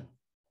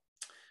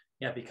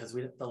 Yeah, because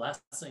the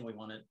last thing we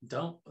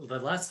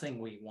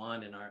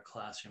want in our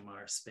classroom,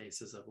 our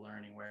spaces of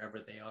learning, wherever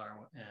they are,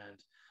 and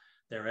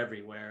they're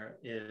everywhere,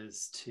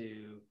 is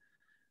to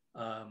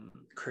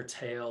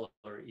curtail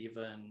or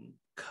even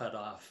cut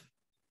off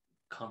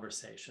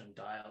conversation,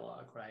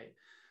 dialogue, right?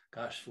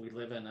 Gosh, we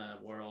live in a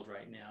world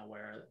right now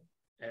where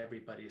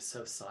everybody's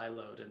so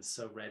siloed and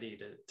so ready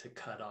to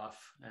cut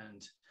off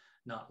and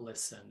not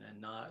listen and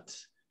not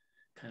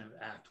kind of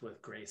act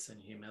with grace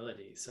and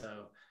humility.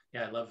 So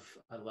yeah, I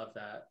love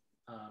that.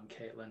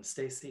 Katlin,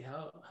 Stacey,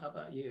 how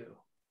about you?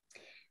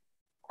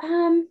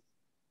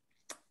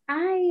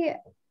 I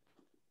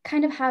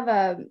kind of have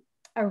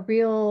a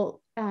real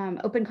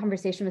open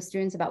conversation with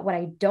students about what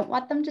I don't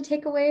want them to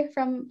take away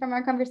from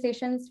our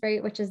conversations,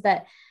 right? Which is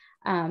that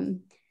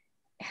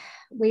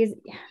ways,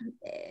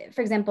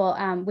 for example,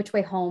 Which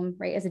Way Home,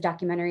 right, is a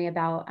documentary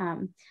about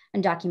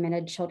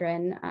undocumented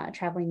children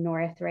traveling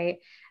north, right?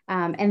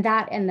 And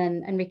that, and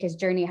then Enrique's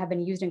Journey, have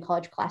been used in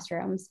college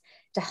classrooms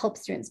to help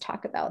students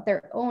talk about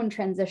their own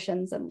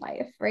transitions in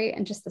life, right?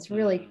 And just this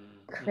really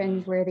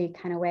cringeworthy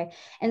kind of way.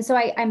 And so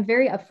I'm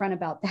very upfront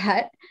about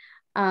that.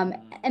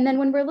 And then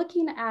when we're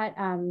looking at,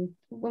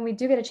 when we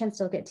do get a chance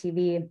to look at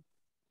TV,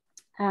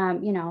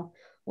 you know,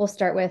 we'll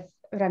start with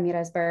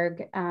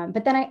Ramirezberg,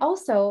 but then I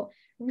also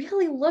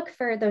really look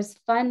for those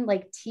fun,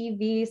 like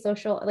TV,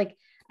 social, like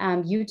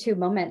YouTube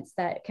moments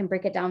that can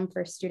break it down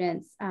for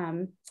students.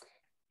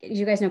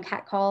 You guys know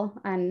Cat Call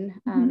on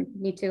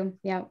Me Too?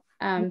 Yeah.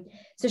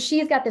 So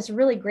she's got this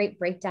really great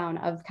breakdown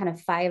of kind of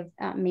 5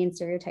 main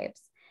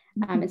stereotypes.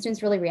 And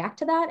students really react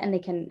to that, and they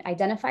can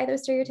identify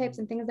those stereotypes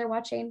and things they're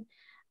watching.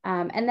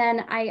 And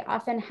then I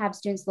often have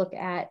students look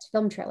at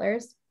film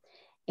trailers,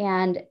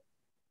 and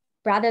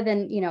rather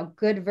than, you know,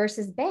 good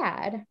versus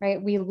bad,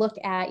 right, we look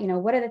at, you know,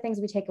 what are the things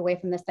we take away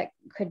from this that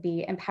could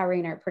be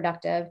empowering or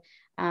productive?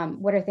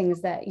 What are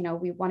things that, you know,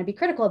 we want to be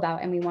critical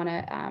about and we want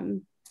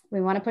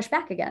to push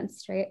back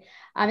against, right?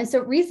 And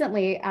so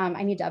recently,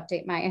 I need to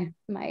update my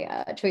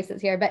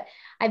choices here, but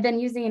I've been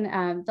using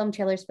film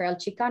trailers for El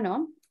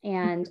Chicano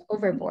and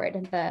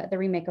Overboard, the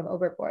remake of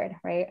Overboard,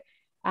 right?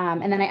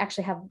 And then I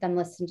actually have them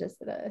listen to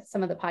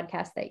some of the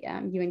podcasts that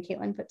you and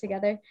Katlin put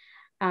together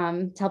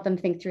to help them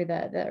think through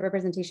the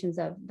representations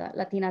of the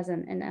Latinas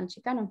in El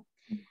Chicano.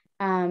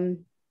 And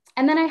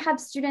then I have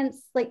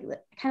students, like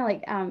kind of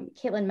like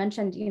Katlin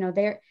mentioned, you know,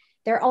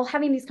 they're all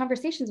having these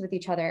conversations with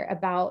each other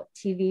about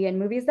TV and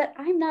movies that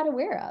I'm not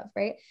aware of,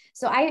 right?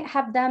 So I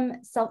have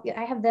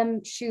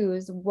them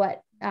choose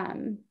what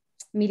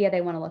media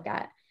they want to look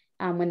at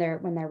when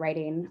they're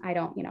writing. I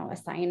don't, you know,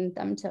 assign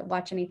them to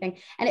watch anything.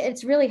 And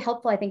it's really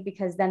helpful, I think,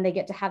 because then they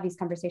get to have these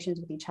conversations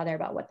with each other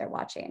about what they're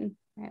watching,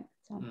 right?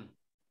 So.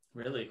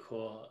 Really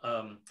cool.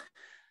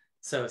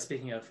 So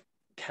speaking of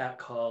Cat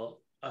Call,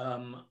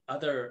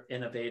 other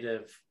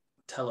innovative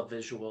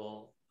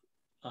televisual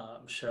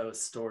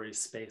shows,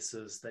 stories,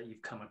 spaces that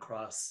you've come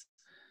across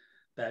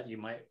that you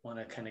might want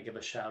to kind of give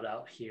a shout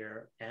out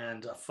here,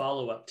 and a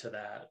follow-up to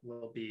that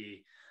will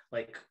be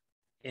like,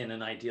 in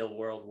an ideal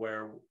world,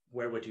 where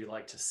would you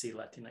like to see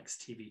Latinx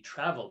TV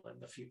travel in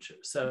the future?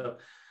 So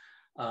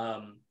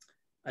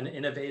an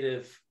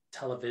innovative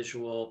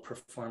televisual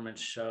performance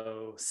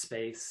show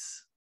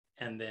space,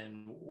 and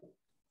then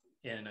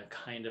in a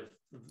kind of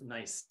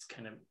nice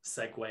kind of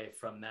segue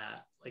from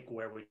that, like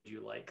where would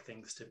you like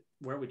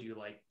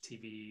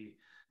TV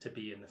to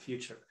be in the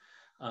future?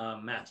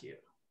 Mathew.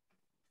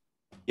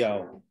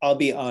 Yo, I'll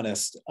be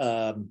honest.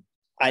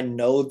 I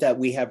know that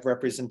we have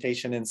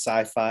representation in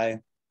sci-fi,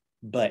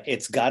 but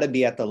it's got to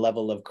be at the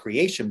level of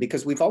creation,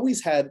 because we've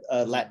always had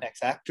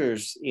Latinx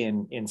actors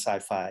in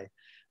sci-fi,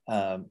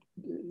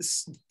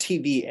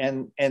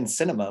 TV and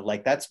cinema.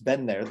 Like, that's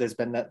been there. There's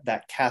been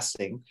that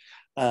casting.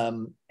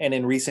 And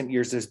in recent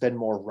years, there's been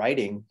more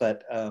writing.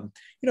 But,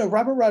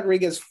 Robert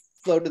Rodriguez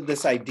floated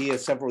this idea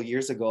several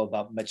years ago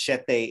about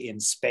Machete in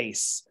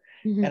space.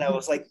 Mm-hmm. And I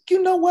was like,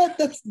 you know what?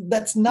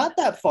 That's not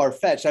that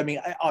far-fetched. I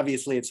mean,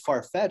 obviously it's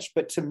far-fetched,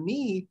 but to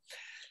me,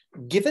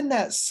 given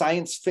that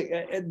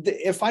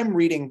if I'm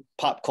reading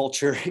pop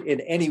culture in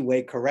any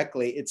way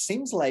correctly, it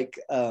seems like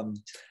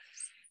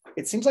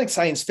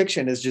science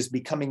fiction is just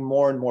becoming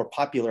more and more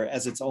popular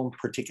as its own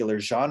particular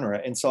genre.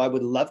 And so I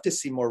would love to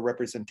see more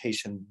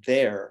representation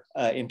there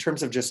in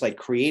terms of just like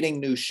creating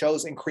new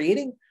shows and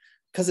creating,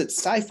 because it's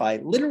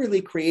sci-fi,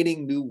 literally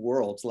creating new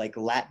worlds, like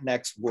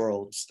Latinx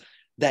worlds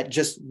that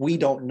just, we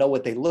don't know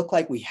what they look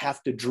like. We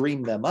have to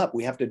dream them up.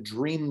 We have to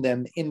dream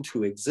them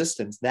into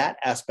existence. That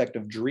aspect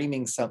of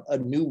dreaming a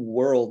new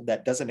world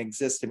that doesn't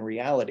exist in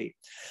reality.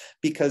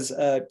 Because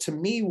to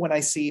me, when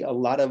I see a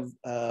lot of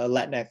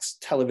Latinx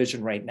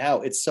television right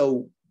now, it's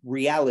so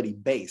reality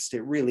based.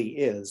 It really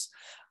is.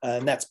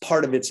 And that's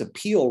part of its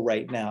appeal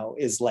right now,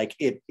 is like,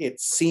 it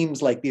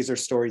seems like these are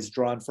stories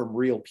drawn from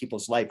real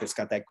people's life. It's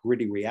got that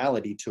gritty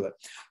reality to it,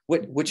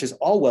 which is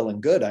all well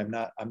and good. I'm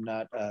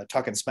not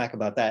talking smack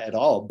about that at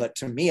all. But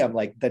to me, I'm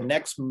like, the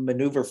next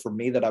maneuver for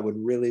me that I would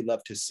really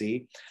love to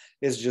see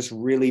is just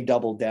really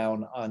double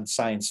down on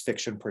science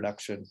fiction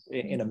production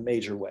in a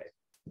major way.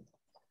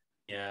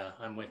 Yeah,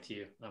 I'm with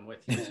you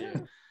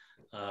too.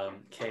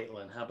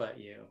 Katlin, how about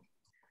you?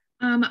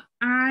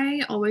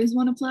 I always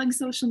want to plug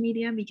social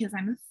media because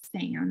I'm a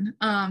fan.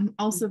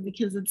 Also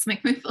because it's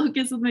like my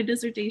focus of my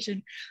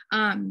dissertation.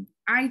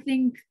 I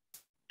think,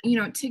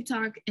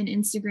 TikTok and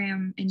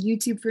Instagram and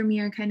YouTube for me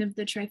are kind of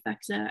the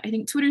trifecta. I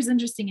think Twitter's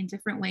interesting in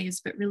different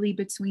ways, but really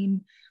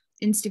between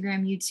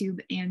Instagram,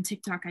 YouTube, and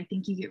TikTok, I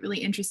think you get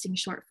really interesting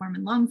short form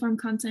and long form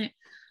content.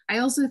 I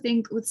also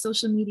think with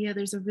social media,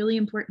 there's a really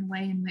important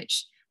way in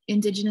which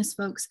Indigenous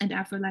folks and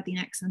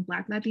Afro-Latinx and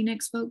Black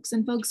Latinx folks,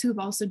 and folks who have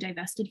also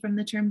divested from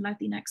the term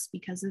Latinx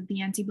because of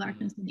the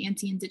anti-Blackness and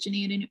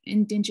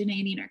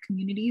anti-indigeneity in our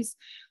communities,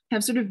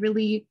 have sort of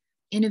really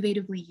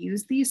innovatively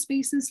used these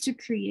spaces to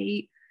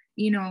create,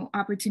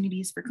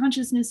 opportunities for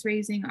consciousness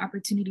raising,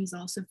 opportunities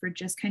also for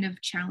just kind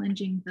of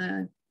challenging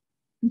the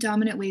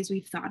dominant ways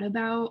we've thought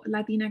about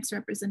Latinx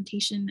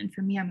representation. And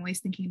for me, I'm always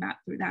thinking about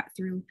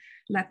through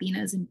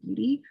Latinas and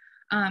beauty.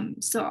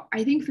 So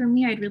I think for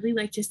me, I'd really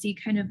like to see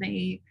kind of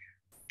a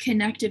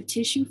connective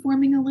tissue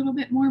forming a little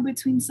bit more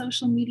between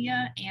social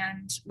media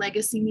and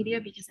legacy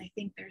media, because I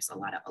think there's a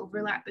lot of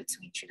overlap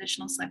between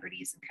traditional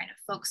celebrities and kind of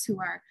folks who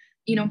are,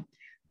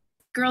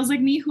 girls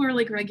like me who are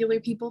like regular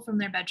people from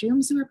their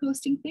bedrooms who are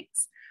posting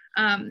things.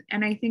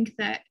 And I think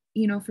that,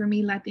 for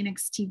me,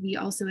 Latinx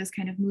TV also is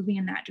kind of moving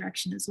in that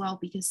direction as well,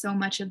 because so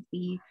much of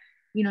the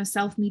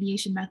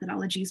self-mediation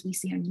methodologies we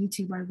see on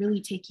YouTube are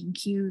really taking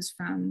cues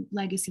from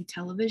legacy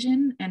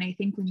television. And I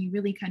think when you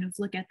really kind of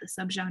look at the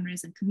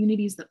subgenres and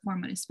communities that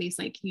form on a space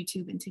like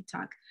YouTube and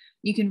TikTok,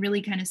 you can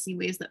really kind of see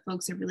ways that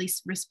folks are really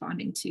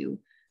responding to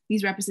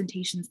these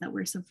representations that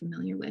we're so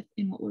familiar with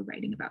in what we're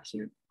writing about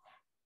here.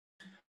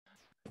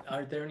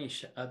 Are there any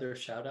other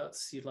shout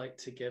outs you'd like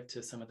to give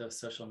to some of those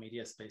social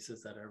media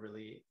spaces that are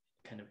really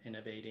kind of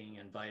innovating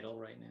and vital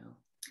right now?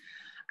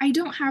 I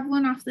don't have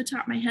one off the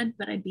top of my head,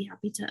 but I'd be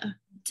happy to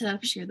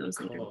share those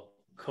later.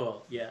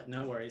 Cool. Yeah,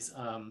 no worries.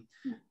 And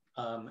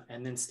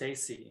then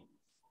Stacey.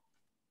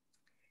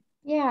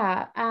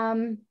 Yeah.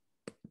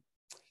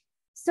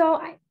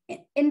 So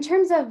in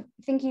terms of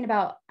thinking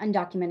about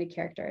undocumented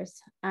characters,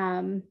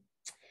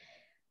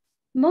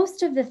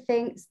 most of the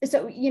things,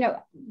 so,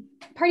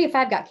 Party of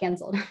Five got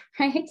canceled,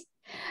 right?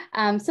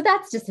 So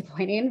that's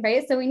disappointing,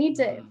 right? So we need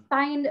to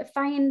find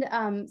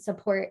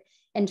support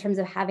in terms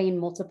of having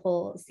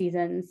multiple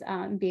seasons,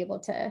 be able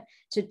to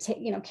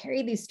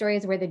carry these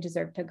stories where they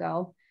deserve to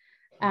go.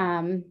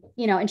 And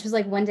just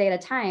like one day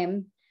at a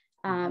time,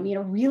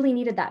 really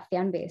needed that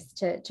fan base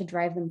to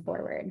drive them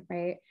forward,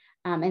 right?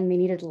 And they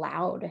needed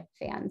loud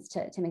fans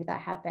to make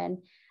that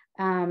happen.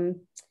 And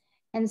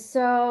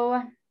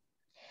so,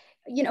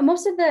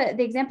 most of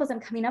the examples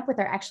I'm coming up with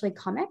are actually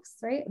comics,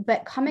 right?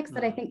 But comics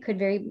that I think could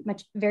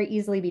very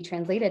easily be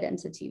translated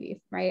into TV,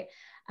 right?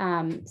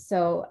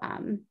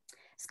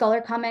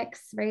 Scholar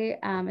Comics, right,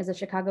 is a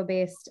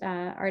Chicago-based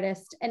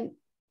artist, and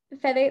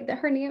Fede,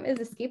 her name is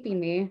escaping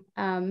me.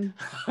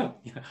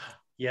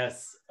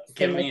 Yes,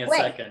 give me a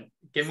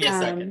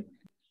second.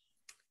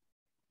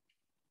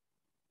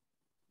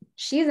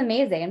 she's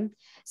amazing.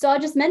 So I'll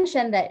just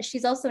mention that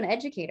she's also an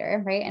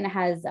educator, right? And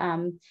has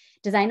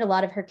designed a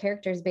lot of her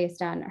characters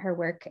based on her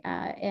work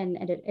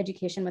in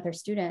education with her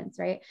students,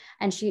 right?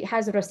 And she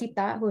has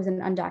Rosita, who is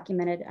an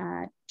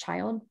undocumented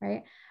child,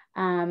 right?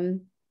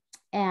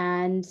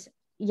 And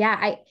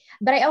yeah,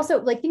 but I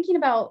also like thinking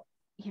about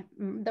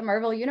the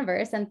Marvel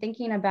universe and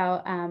thinking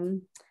about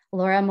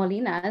Laura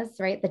Molina's,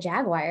 right? The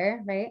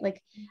Jaguar, right?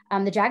 Like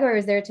the Jaguar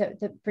is there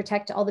to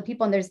protect all the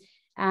people. And there's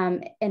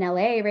in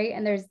LA, right?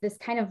 And there's this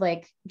kind of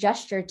like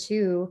gesture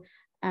to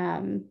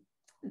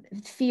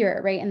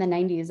fear, right? In the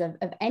 90s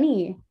of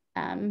any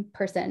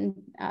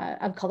person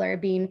of color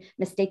being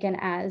mistaken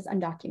as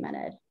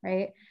undocumented,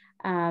 right?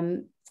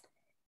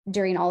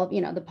 During all of,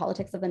 the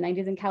politics of the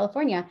 90s in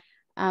California.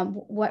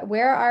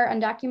 Where are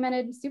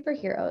undocumented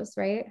superheroes,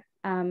 right?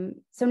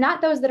 So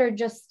not those that are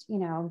just,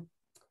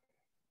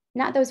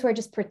 not those who are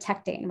just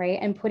protecting, right?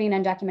 And putting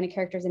undocumented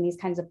characters in these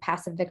kinds of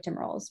passive victim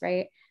roles,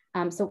 right?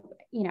 So,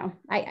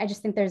 I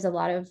just think there's a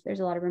lot of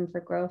room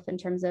for growth in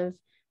terms of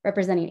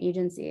representing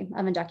agency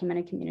of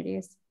undocumented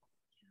communities.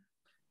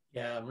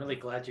 Yeah, I'm really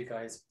glad you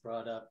guys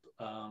brought up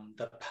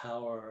the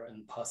power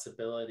and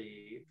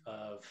possibility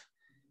of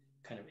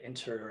kind of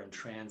inter and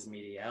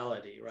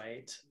transmediality,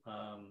 right?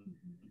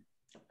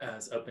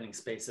 As opening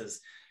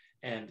spaces.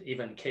 And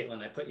even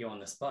Katlin, I put you on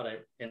the spot.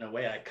 In a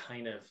way, I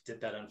kind of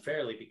did that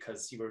unfairly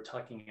because you were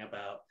talking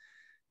about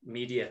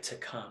media to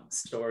come,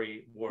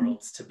 story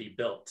worlds to be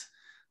built.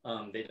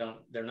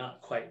 We're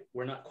not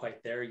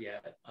quite there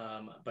yet.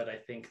 But I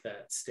think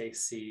that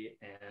Stacey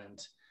and,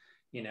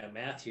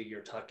 Mathew,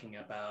 you're talking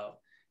about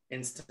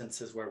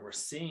instances where we're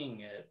seeing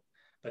it,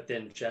 but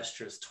then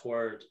gestures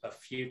toward a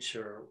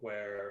future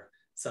where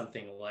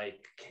something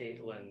like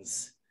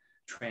Katlin's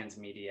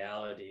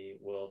transmediality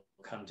will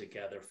come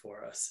together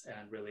for us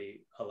and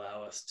really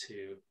allow us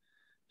to,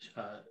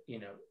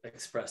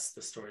 express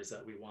the stories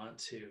that we want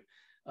to.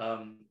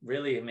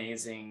 Really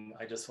amazing.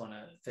 I just want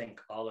to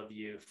thank all of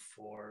you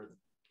for,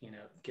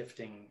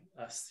 gifting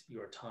us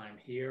your time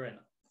here and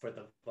for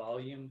the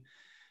volume.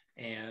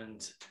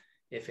 And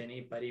if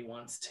anybody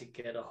wants to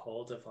get a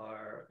hold of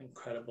our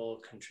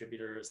incredible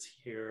contributors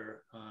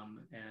here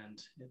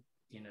and,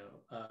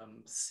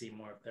 see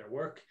more of their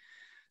work,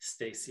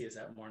 Stacey is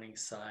at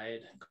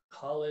Morningside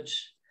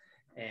College.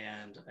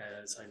 And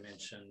as I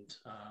mentioned,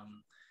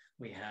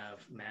 we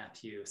have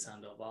Mathew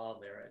Sandoval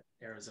there at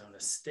Arizona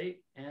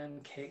State,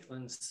 and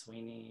Katlin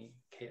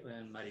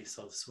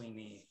Marisol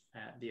Sweeny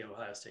at The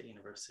Ohio State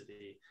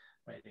University,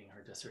 writing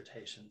her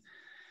dissertation.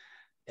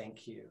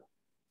 Thank you.